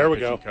clubhouse. There we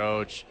go.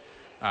 Coach.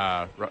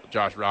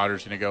 Josh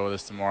Rodder's going to go with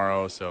us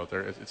tomorrow. So it's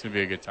going to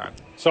be a good time.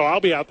 So I'll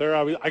be out there.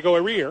 I go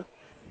every year.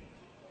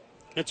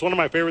 It's one of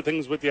my favorite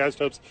things with the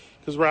Isotopes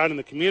because we're out in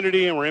the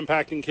community and we're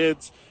impacting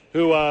kids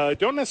who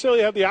don't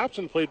necessarily have the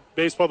option to play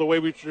baseball the way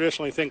we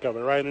traditionally think of it,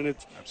 right? And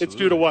it's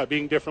due to what?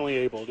 Being differently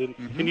abled.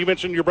 And you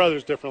mentioned your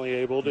brother's differently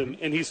abled,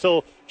 and he's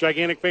still a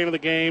gigantic fan of the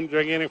game,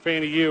 gigantic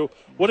fan of you.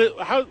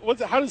 How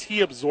does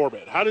he absorb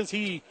it? How does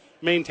he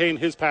maintain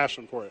his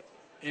passion for it?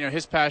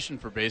 His passion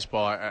for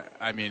baseball,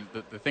 I mean,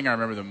 the thing I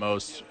remember the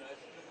most,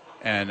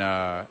 and,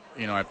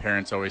 my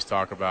parents always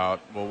talk about,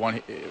 well,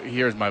 one, he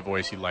hears my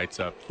voice, he lights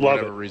up. For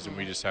whatever reason,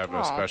 we just have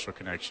a special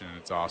connection, and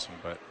it's awesome.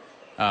 But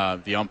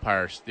the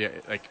umpires,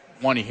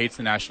 one, he hates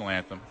the national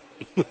anthem.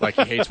 He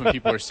hates when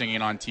people are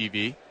singing on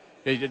TV.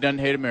 He doesn't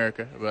hate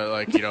America,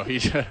 but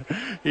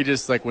he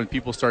just when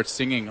people start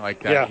singing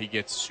like that, he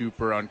gets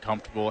super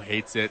uncomfortable,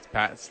 hates it,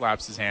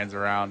 slaps his hands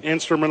around.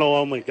 Instrumental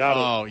only, got it.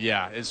 Oh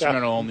yeah,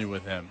 instrumental only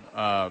with him.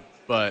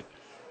 But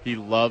he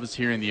loves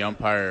hearing the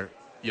umpire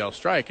yell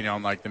strike.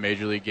 On the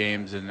major league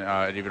games and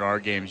even our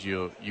games,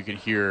 you can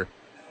hear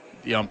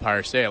the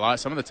umpire say a lot.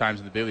 Some of the times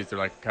in the big leagues,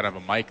 they're kind of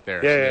a mic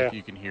there, so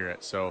you can hear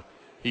it. So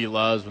he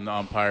loves when the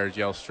umpires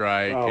yell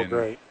strike. Oh,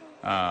 great.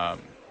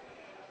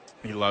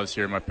 He loves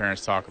hearing my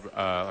parents talk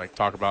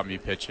about me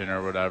pitching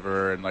or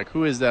whatever, and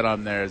who is that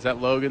on there? Is that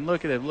Logan?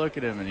 Look at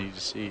him, and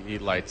he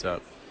lights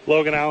up.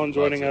 Logan Allen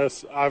joining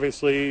us,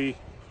 obviously.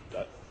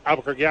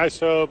 Albuquerque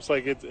Isotopes,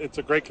 it's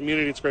a great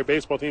community, it's a great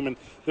baseball team, and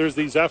there's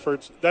these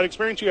efforts. That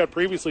experience you had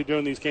previously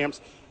doing these camps,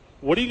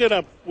 what are you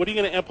gonna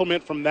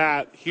implement from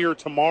that here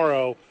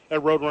tomorrow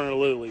at Roadrunner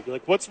Little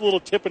League? What's the little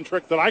tip and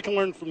trick that I can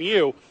learn from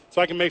you so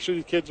I can make sure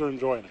these kids are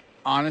enjoying it?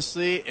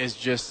 Honestly, it's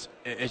just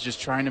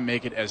trying to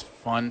make it as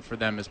fun for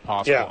them as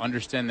possible. Yeah.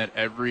 Understand that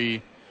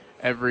every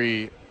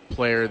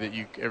player that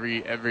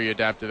every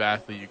adaptive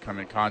athlete you come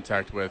in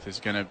contact with is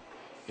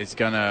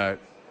gonna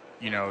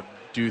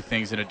do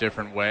things in a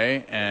different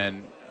way,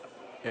 and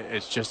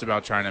it's just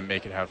about trying to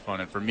make it have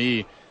fun. And for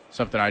me,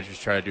 something I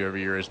just try to do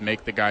every year is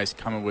make the guys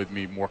coming with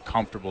me more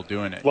comfortable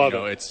doing it. Love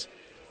it.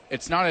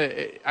 It's not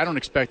I don't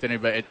expect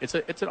anybody. It's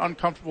an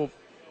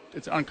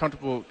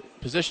uncomfortable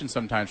position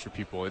sometimes for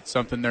people. It's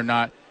something they're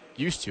not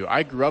used to.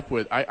 I grew up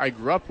with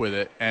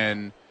it,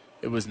 and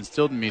it was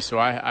instilled in me. So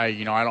I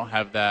don't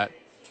have that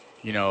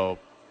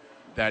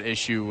that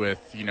issue with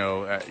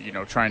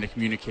trying to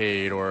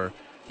communicate or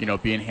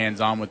being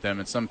hands-on with them.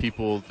 And some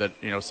people that,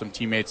 some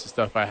teammates and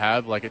stuff I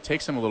have, it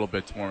takes them a little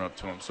bit to warm up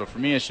to them. So for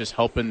me, it's just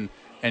helping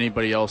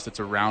anybody else that's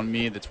around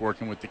me that's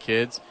working with the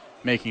kids,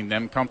 making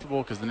them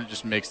comfortable, because then it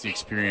just makes the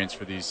experience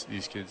for these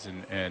kids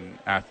and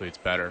athletes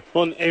better.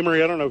 Well, and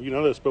AMarie, I don't know if you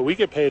know this, but we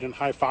get paid in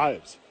high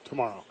fives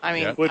tomorrow. I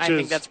mean, Yep. Which I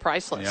think is- that's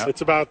priceless. Yep.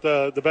 It's about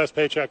the best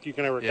paycheck you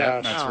can ever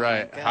Yeah, cash. that's Oh,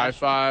 right. my gosh. High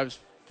fives,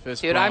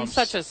 fist Dude, bumps. I'm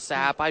such a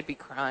sap. I'd be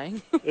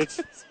crying.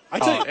 I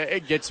tell you,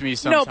 It gets me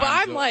sometimes. No, but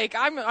I'm though. like,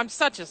 I'm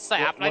such a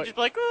sap. And I just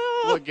be like,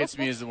 oh. What gets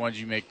me is the ones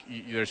you make.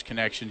 There's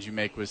connections you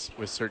make with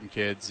certain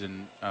kids,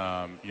 and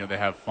they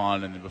have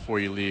fun, and then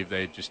before you leave,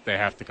 they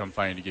have to come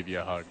find you to give you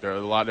a hug.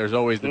 There's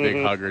always the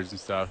big huggers and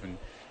stuff,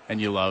 and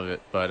you love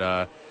it.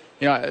 But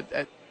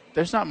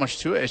there's not much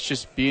to it. It's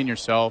just being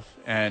yourself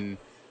and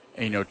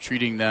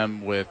treating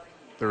them with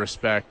the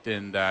respect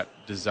and that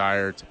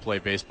desire to play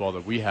baseball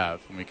that we have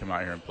when we come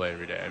out here and play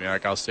every day. I mean,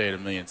 like I'll say it a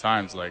million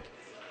times, like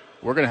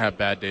we're gonna have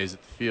bad days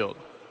at the field,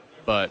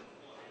 but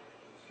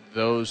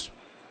those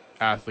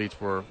athletes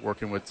we're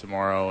working with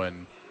tomorrow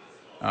and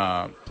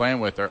playing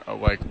with are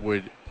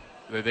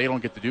they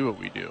don't get to do what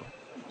we do.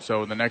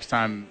 So the next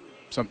time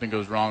something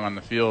goes wrong on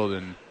the field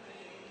and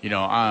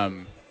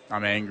I'm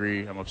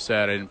angry, I'm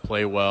upset, I didn't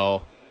play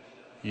well,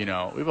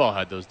 we've all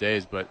had those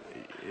days, but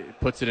it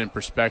puts it in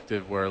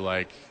perspective where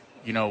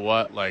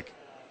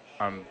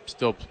I'm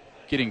still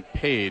getting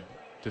paid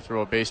to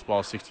throw a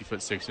baseball 60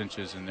 foot 6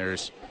 inches, and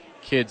there's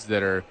kids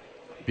that are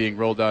being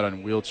rolled out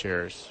on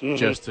wheelchairs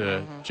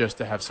just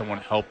to have someone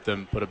help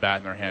them put a bat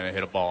in their hand and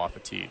hit a ball off a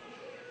tee.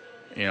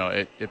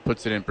 It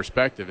puts it in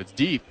perspective. It's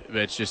deep, but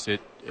it's just it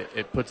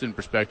puts it in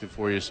perspective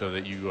for you so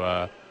that you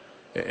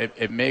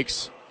it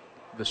makes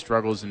the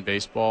struggles in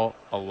baseball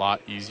a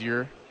lot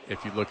easier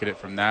if you look at it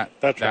from that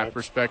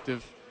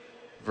perspective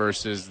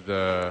versus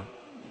the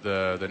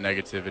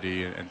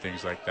negativity and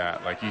things like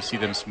that. Like you see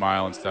them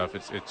smile and stuff.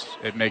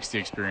 It makes the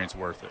experience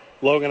worth it.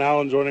 Logan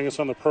Allen joining us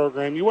on the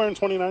program. You wearing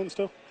 29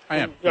 still? I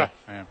am. Yeah,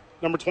 I am.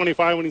 Number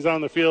 25 when he's on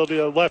the field.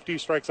 Lefty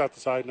strikes out the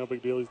side. No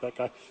big deal. He's that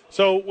guy.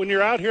 So when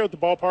you're out here at the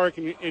ballpark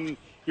and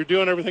you're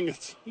doing everything,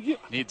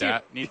 Need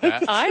that.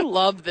 I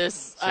love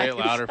this. Say it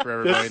louder for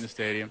everybody in the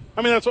stadium.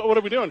 I mean, what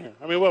are we doing here?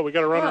 I mean, we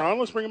got a runner on?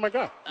 Let's bring in my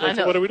guy.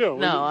 What are we doing?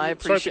 No, I start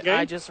the appreciate. game?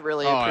 I just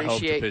really I hope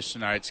appreciate. to pitch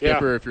tonight.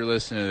 Skipper, if you're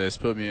listening to this,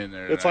 put me in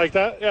there tonight. It's like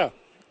that? Yeah.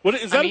 What,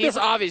 is that I mean, a he's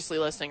different? obviously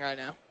listening right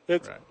now.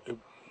 It's, Right.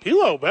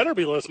 Pilo better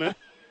be listening.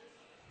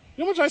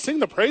 You know how much I sing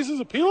the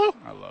praises of Pilo?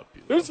 I love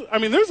Pilo.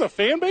 There's a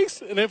fan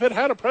base, and if it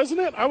had a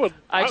president, I would.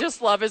 I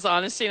just love his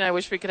honesty, and I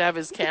wish we could have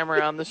his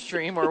camera on the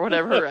stream or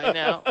whatever right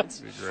now.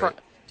 It's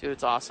dude,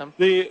 it's awesome.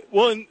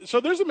 So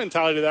there's a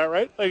mentality to that,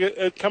 right?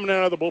 Like coming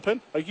out of the bullpen,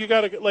 like you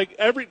got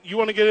to you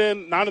want to get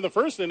in not in the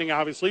first inning,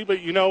 obviously, but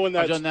when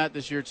that's I've done that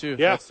this year too.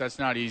 Yeah, that's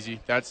not easy.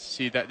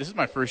 This is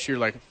my first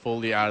year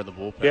fully out of the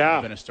bullpen. Yeah,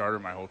 I've been a starter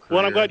my whole career.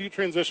 Well, I'm glad you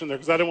transitioned there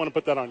because I didn't want to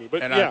put that on you.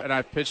 But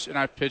I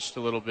pitched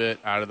a little bit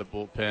out of the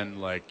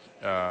bullpen,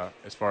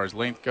 as far as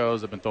length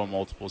goes. I've been throwing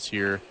multiples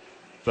here,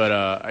 but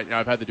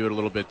I've had to do it a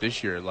little bit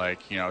this year.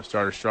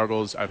 Starter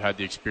struggles. I've had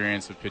the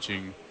experience of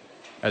pitching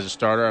as a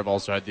starter. I've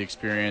also had the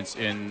experience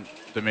in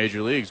the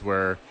major leagues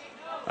where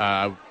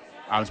I'm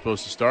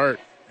supposed to start,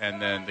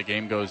 and then the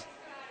game goes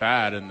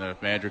bad, and the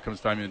manager comes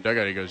find me in the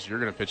dugout. He goes, "You're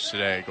going to pitch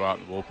today. Go out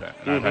in the bullpen."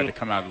 And I've had to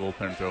come out of the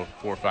bullpen and throw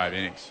 4 or 5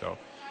 innings. So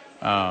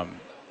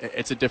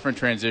it's a different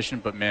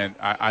transition, but man,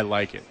 I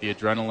like it. The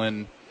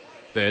adrenaline,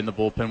 in the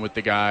bullpen with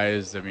the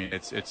guys. I mean,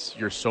 it's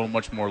you're so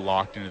much more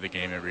locked into the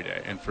game every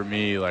day. And for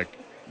me,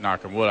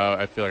 knock on wood,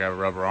 I feel like I have a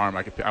rubber arm.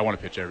 I want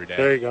to pitch every day.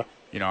 There you go.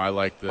 I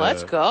like the.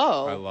 Let's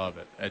go. I love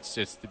it.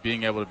 It's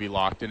being able to be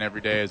locked in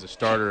every day as a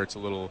starter. It's a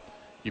little.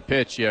 You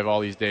pitch, you have all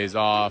these days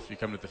off. You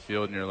come to the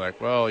field and you're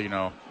like, well, you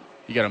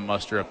got to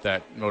muster up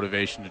that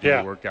motivation to do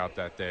a workout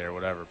that day or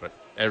whatever. But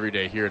every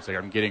day here, it's like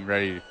I'm getting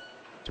ready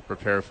to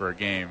prepare for a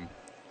game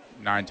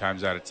 9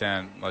 times out of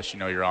 10, unless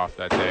you're off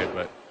that day.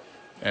 But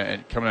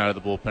and coming out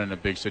of the bullpen in a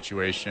big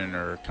situation,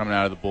 or coming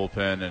out of the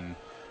bullpen and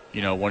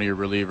one of your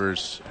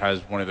relievers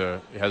has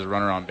a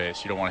runner on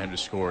base. You don't want him to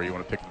score. You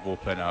want to pick the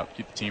bullpen up,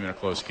 keep the team in a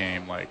close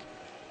game.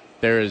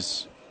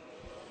 There's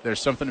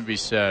something to be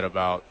said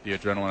about the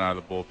adrenaline out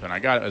of the bullpen. I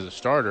got it as a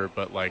starter,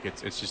 but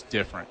it's just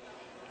different.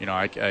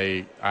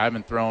 I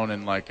haven't thrown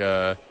in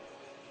a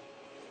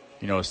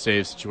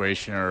save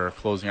situation or a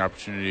closing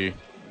opportunity,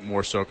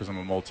 more so because I'm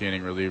a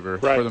multi-inning reliever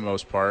for the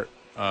most part.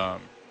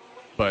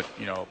 But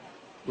a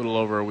little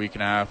over a week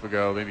and a half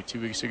ago, maybe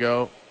 2 weeks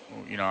ago,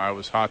 I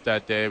was hot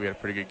that day. We had a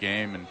pretty good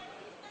game, and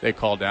they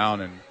call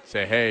down and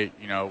say, "Hey,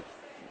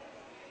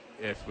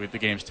 if the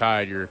game's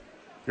tied, you're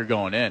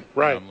going in."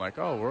 Right. And I'm like,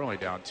 "Oh, we're only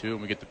down 2,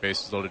 and we get the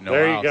bases loaded, no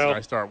there outs." You go. And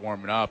I start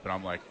warming up, and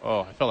I'm like,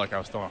 "Oh, I felt like I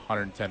was throwing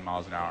 110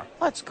 miles an hour."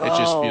 Let's go. It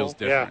just feels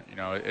different.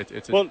 Yeah.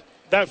 It's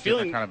that a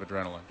feeling, kind of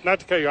adrenaline.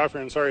 Not to cut you off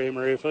here, and sorry,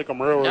 AMarie, I feel like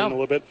I'm railroading a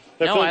little bit.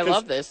 I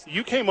love this.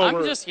 You came over.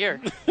 I'm just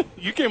here.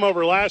 You came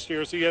over last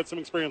year, so you had some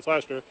experience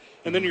last year,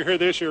 and then you're here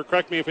this year.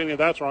 Correct me if any of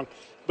that's wrong.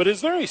 But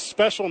is there a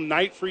special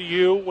night for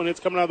you when it's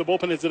coming out of the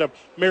bullpen? Is it a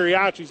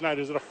mariachi's night?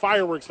 Is it a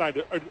fireworks night?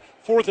 Or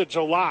 4th of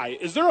July?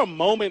 Is there a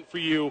moment for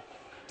you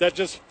that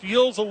just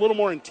feels a little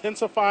more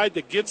intensified,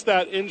 that gets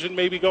that engine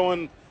maybe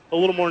going a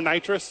little more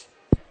nitrous?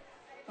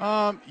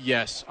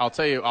 Yes. I'll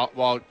tell you,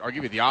 I'll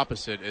give you the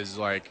opposite, is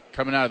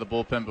coming out of the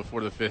bullpen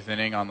before the 5th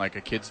inning on a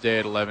kid's day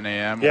at 11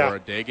 a.m. or a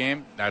day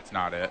game. That's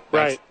not it.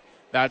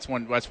 That's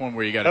one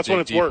where you got to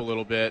dig deep a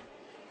little bit.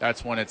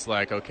 that's when it's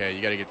like, okay,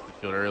 you got to get to the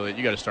field early.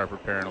 You got to start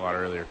preparing a lot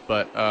earlier.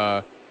 But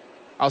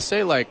I'll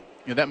say, like,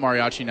 that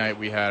mariachi night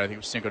we had, I think it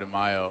was Cinco de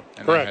Mayo,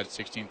 and they had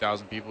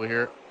 16,000 people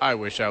here. I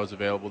wish I was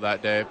available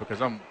that day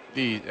because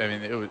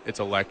it's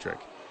electric.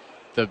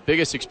 The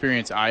biggest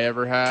experience I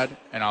ever had,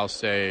 and I'll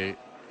say,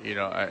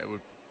 it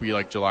would be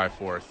like July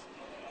 4th.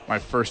 My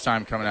first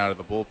time coming out of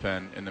the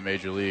bullpen in the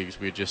major leagues,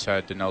 we had just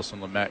had Dinelson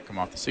Lamet come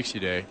off the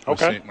 60-day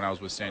when I was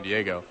with San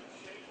Diego.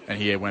 And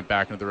he went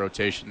back into the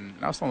rotation,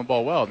 and I was throwing the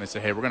ball well. And they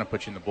said, hey, we're going to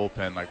put you in the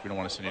bullpen. Like, we don't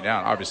want to send you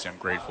down. Obviously, I'm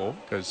grateful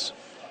because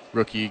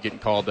rookie getting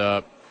called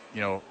up,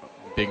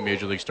 big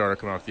major league starter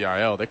coming off the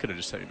IL, they could have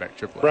just sent me back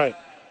to AAA. Right.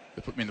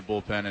 They put me in the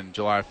bullpen, and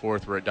July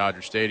 4th, we're at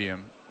Dodger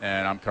Stadium,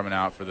 and I'm coming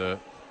out for the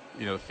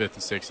fifth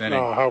and sixth inning.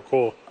 Oh, how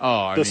cool.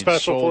 Oh, the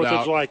special 4th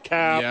of July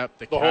cap. Yep,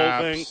 the caps,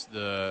 whole thing.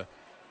 The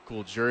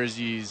cool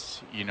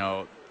jerseys,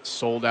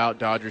 sold out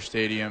Dodger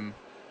Stadium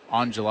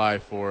on July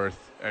 4th.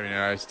 I mean,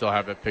 I still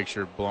have a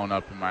picture blown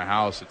up in my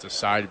house. It's a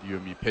side view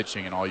of me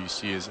pitching, and all you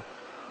see is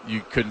you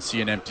couldn't see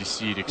an empty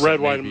seat except red,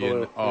 white, and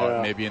blue.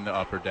 Maybe in the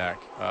upper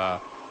deck. All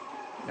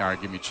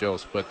right, give me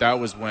chills. But that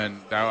was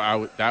when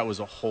that was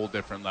a whole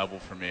different level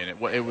for me, and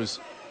it was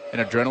an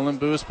adrenaline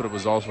boost, but it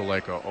was also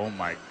like oh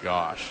my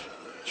gosh,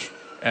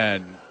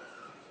 and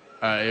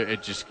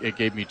it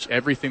gave me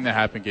everything that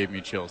happened gave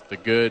me chills. The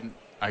good.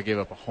 I gave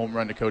up a home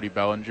run to Cody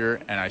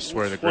Bellinger, and I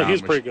swear the ground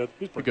he's pretty good.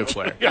 He's a good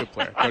player. Good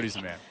player. Cody's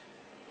the man.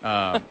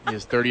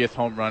 His 30th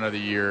home run of the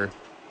year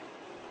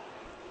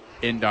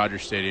in Dodger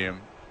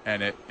Stadium,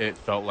 and it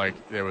felt like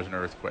there was an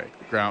earthquake.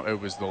 The ground. It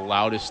was the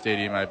loudest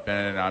stadium I've been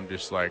in, and I'm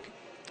just like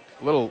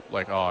a little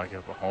like, oh, I gave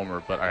up a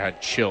homer, but I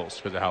had chills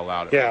because of how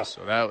loud it was.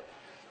 So that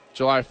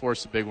July 4th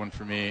is a big one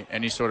for me.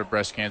 Any sort of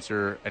breast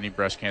cancer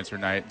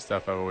night and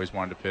stuff I've always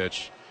wanted to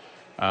pitch.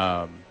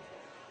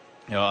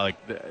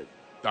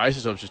 The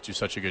Isotopes just do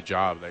such a good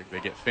job. They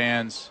get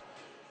fans.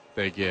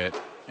 They get,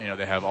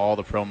 they have all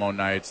the promo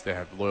nights. They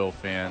have loyal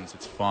fans.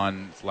 It's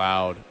fun. It's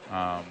loud.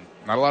 Not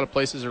a lot of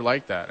places are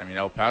like that. I mean,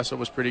 El Paso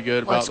was pretty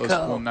good about those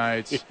cool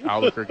nights.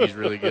 Albuquerque's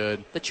really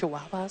good. The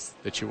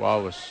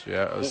Chihuahuas,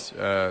 yeah. It was,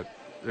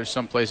 there's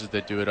some places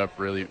that do it up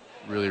really,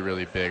 really,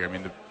 really big. I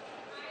mean,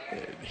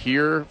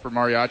 here for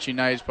mariachi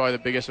night is probably the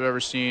biggest I've ever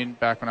seen.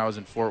 Back when I was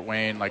in Fort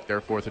Wayne, like their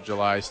 4th of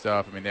July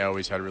stuff. I mean, they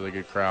always had really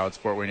good crowds.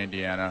 Fort Wayne,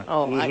 Indiana.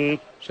 Oh,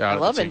 shout out I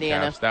love to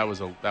Indiana. Caps. That was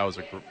a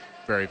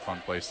very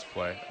fun place to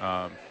play.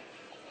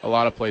 A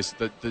lot of places,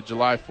 the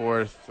July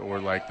 4th or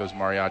like those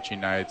mariachi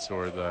nights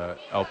or the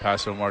El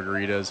Paso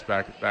margaritas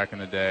back in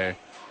the day,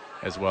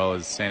 as well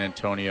as San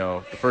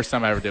Antonio. The first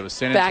time I ever did was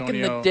San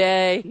Antonio. Back in the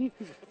day.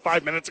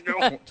 5 minutes ago.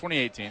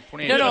 2018.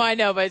 No, I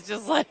know, but it's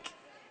just like.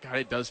 God,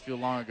 it does feel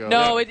long ago.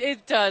 No,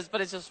 it does,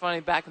 but it's just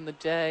funny back in the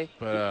day.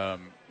 But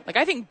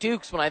I think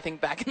Dukes when I think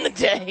back in the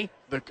day.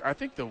 I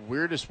think the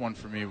weirdest one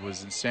for me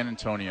was in San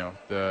Antonio.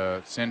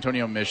 The San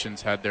Antonio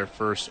Missions had our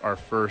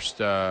first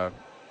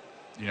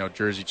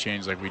jersey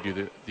change like we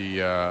do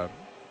the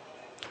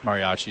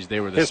mariachis. They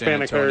were the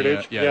Hispanic San Antonio,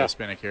 heritage. Yeah,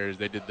 Hispanic heritage.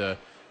 They did the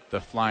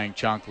flying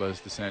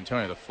chanclas to San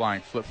Antonio, the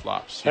flying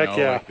flip-flops. Heck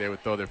yeah. Like they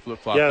would throw their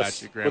flip-flop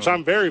at you. Which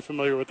I'm very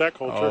familiar with that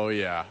culture. Oh,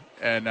 yeah.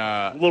 And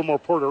a little more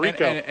Puerto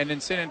Rico. And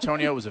in San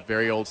Antonio, it was a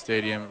very old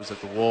stadium. It was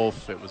at the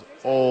Wolf. It was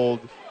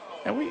old.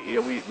 And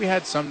we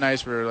had some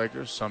nights where like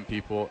there's some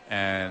people,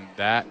 and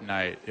that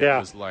night it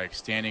was like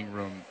standing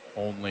room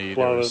only.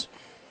 There was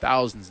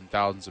thousands and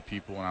thousands of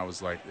people, and I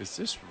was like, is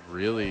this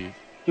really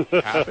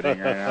happening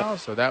right now?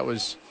 So that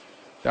was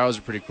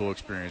a pretty cool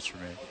experience for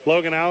me.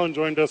 Logan Allen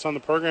joined us on the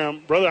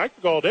program. Brother, I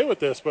could go all day with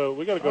this, but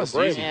we got to go to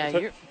break.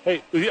 Yeah,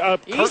 hey,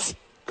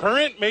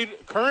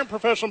 current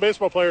professional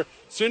baseball player,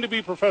 soon to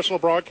be professional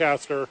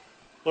broadcaster,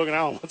 Logan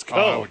Allen. Let's go.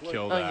 I would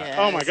kill that. Yes,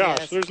 oh my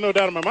gosh, there's no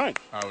doubt in my mind.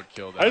 I would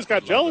kill that. I just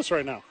got jealous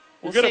right now.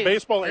 We're good at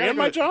baseball and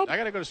my job. I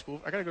got to go to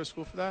school. I got to go to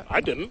school for that.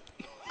 I didn't.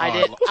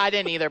 I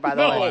didn't either, by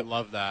the way. I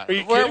love that. Are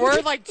you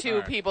we're like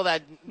two people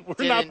that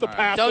we're not the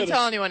path. Don't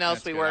tell anyone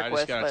else we work with. I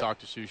just got to talk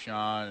to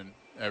Sushan and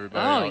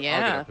everybody. Oh,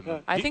 yeah.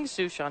 I think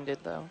Sushan did,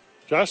 though.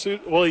 Josh,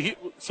 well, he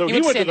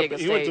went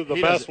to the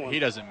best one. He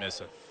doesn't miss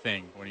a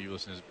thing when you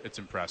listen. It's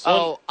impressive.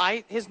 Oh,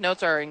 his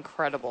notes are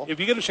incredible. If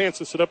you get a chance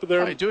to sit up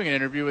there, doing an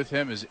interview with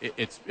him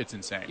it's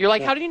insane. You're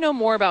like, how do you know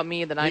more about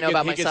me than I know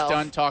about myself? He gets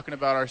done talking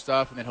about our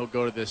stuff, and then he'll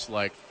go to this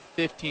like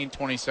 15,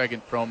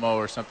 20-second promo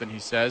or something he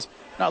says.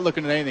 Not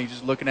looking at anything,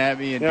 just looking at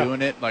me and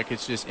doing it like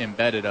it's just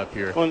embedded up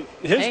here. Well,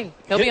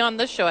 he'll be on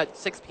this show at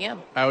 6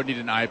 p.m. I would need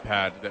an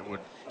iPad that would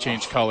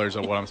change colors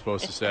of what I'm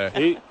supposed to say.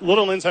 Hey,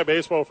 little inside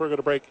baseball before we go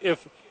to break.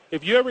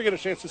 If you ever get a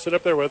chance to sit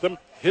up there with him,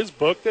 his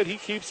book that he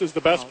keeps is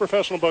the best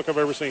professional book I've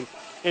ever seen.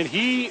 And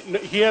he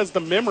has the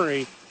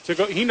memory to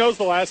go. He knows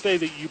the last day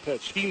that you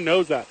pitched. He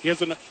knows that.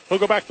 He'll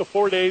go back to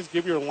 4 days,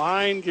 give your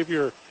line, give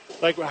your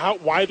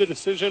why the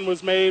decision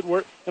was made.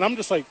 And I'm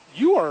just like,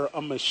 you are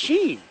a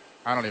machine.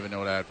 I don't even know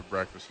what I had for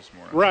breakfast this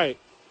morning. Right.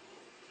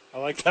 I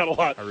like that a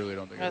lot. I really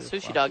don't think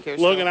Sushi dog here.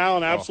 Logan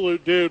Allen,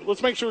 absolute dude.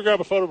 Let's make sure we grab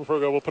a photo before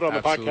we go. We'll put it on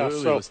the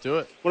podcast. So let's do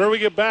it. Whenever we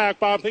get back,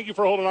 Bob, thank you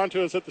for holding on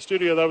to us at the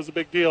studio. That was a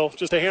big deal.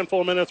 Just a handful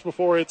of minutes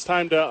before it's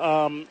time to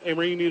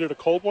AMarie, you needed a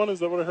cold one? Is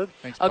that what I heard?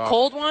 Thanks, A Bob.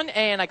 cold one,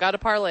 and I got a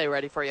parlay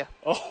ready for you.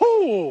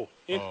 Oh.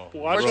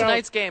 For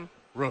tonight's game.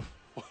 Roof.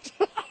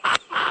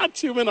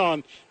 2 men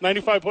on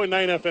 95.9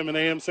 FM and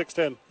AM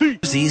 610.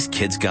 These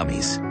Kids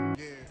Gummies.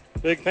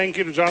 Big thank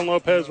you to John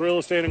Lopez Real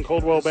Estate and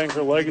Coldwell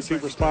Banker Legacy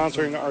for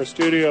sponsoring our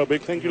studio.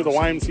 Big thank you to the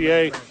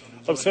YMCA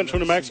of Central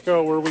New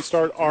Mexico, where we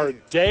start our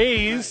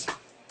days.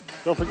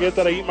 Don't forget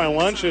that I eat my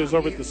lunches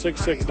over at the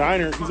 6-6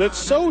 Diner because it's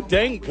so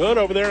dang good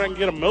over there, and I can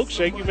get a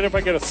milkshake even if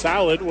I get a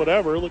salad,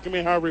 whatever. Look at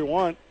me however you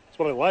want. That's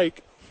what I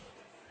like.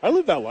 I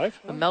live that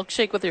life. A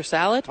milkshake with your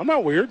salad? I'm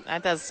not weird.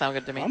 That doesn't sound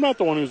good to me. I'm not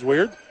the one who's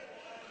weird.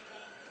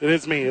 It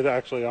is me.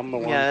 I'm the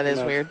one. Yeah, that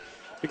is weird.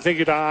 Big thank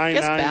you to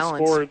I-9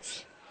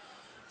 Sports.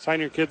 Sign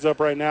your kids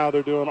up right now.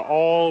 They're doing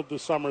all the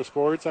summer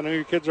sports. I know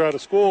your kids are out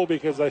of school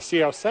because I see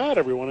how sad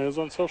everyone is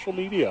on social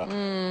media.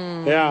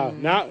 Yeah.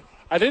 Now,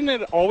 I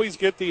didn't always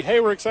get the, hey,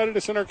 we're excited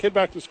to send our kid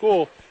back to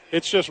school.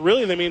 It's just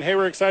really they mean, hey,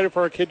 we're excited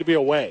for our kid to be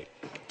away.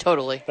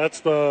 Totally. That's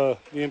the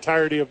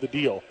entirety of the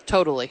deal.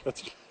 Totally.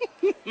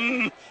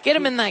 Get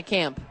him in that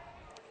camp.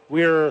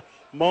 We're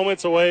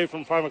moments away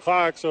from 5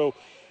 o'clock, so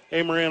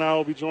AMarie and I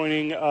will be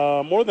joining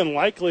more than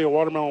likely a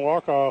watermelon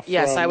walk-off.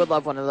 Yes, I would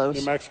love one of those.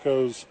 New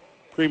Mexico's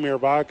premier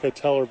vodka,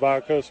 Teller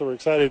Vodka. So we're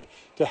excited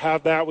to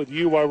have that with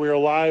you while we are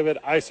live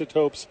at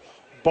Isotope's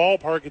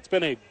Ballpark. It's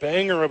been a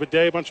banger of a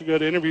day, a bunch of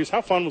good interviews.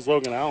 How fun was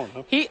Logan Allen?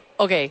 Huh?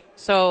 Okay,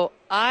 so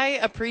I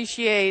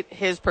appreciate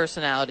his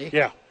personality.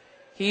 Yeah.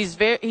 He's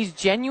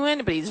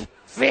genuine, but he's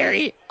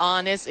very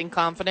honest and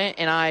confident,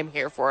 and I'm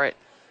here for it.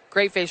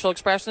 Great facial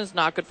expressions,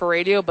 not good for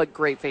radio, but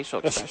great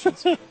facial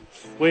expressions.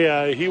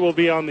 He will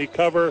be on the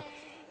cover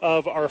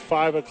of our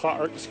 4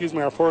 o'clock hour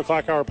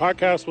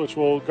podcast, which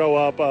will go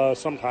up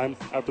sometime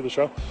after the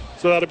show.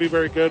 So that'll be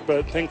very good,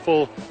 but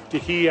thankful to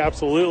he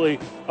absolutely.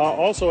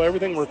 Also,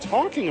 everything we're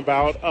talking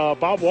about,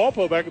 Bob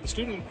Walpo back at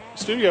the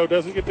studio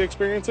doesn't get to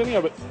experience any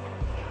of it.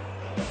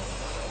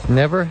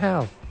 Never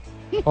have.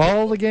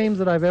 All the games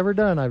that I've ever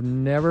done, I've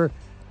never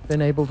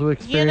been able to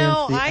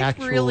experience the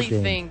actual I really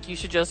game. think you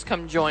should just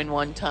come join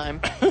one time.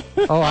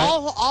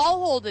 I'll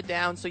hold it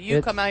down so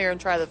you come out here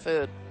and try the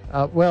food.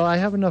 Well, I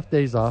have enough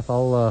days off.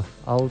 I'll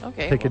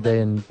pick a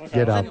day and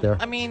get out there.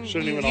 I mean,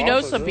 you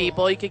know some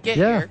people. You could get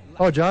here.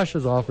 Oh, Josh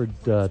has offered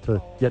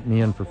to get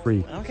me in for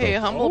free. Okay,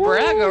 humble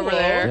brag over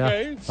there.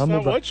 Okay.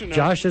 Yeah.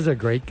 Josh is a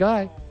great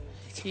guy.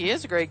 He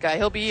is a great guy.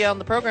 He'll be on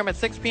the program at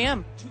 6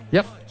 p.m.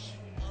 Yep.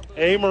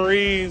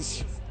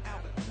 AMarie's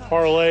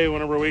parlay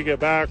whenever we get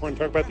back. We're going to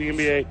talk about the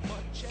NBA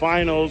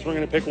Finals. We're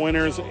going to pick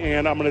winners,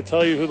 and I'm going to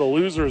tell you who the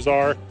losers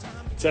are.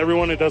 It's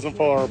everyone that doesn't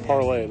follow our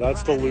parlay.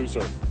 That's the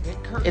loser.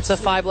 It's a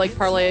 5-leg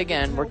parlay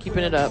again. We're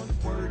keeping it up.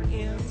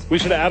 We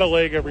should add a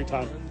leg every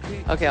time.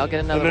 Okay, I'll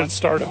get another and then one.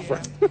 Start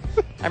over.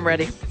 I'm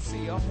ready.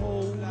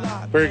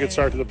 Very good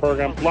start to the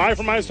program. Live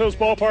from Isotope's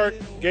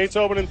Ballpark. Gates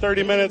open in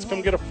 30 minutes.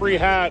 Come get a free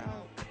hat.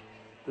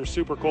 They're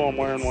super cool. I'm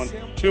wearing one.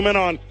 2 men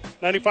on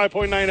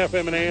 95.9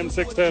 FM and AM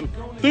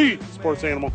 610. The Sports Animal.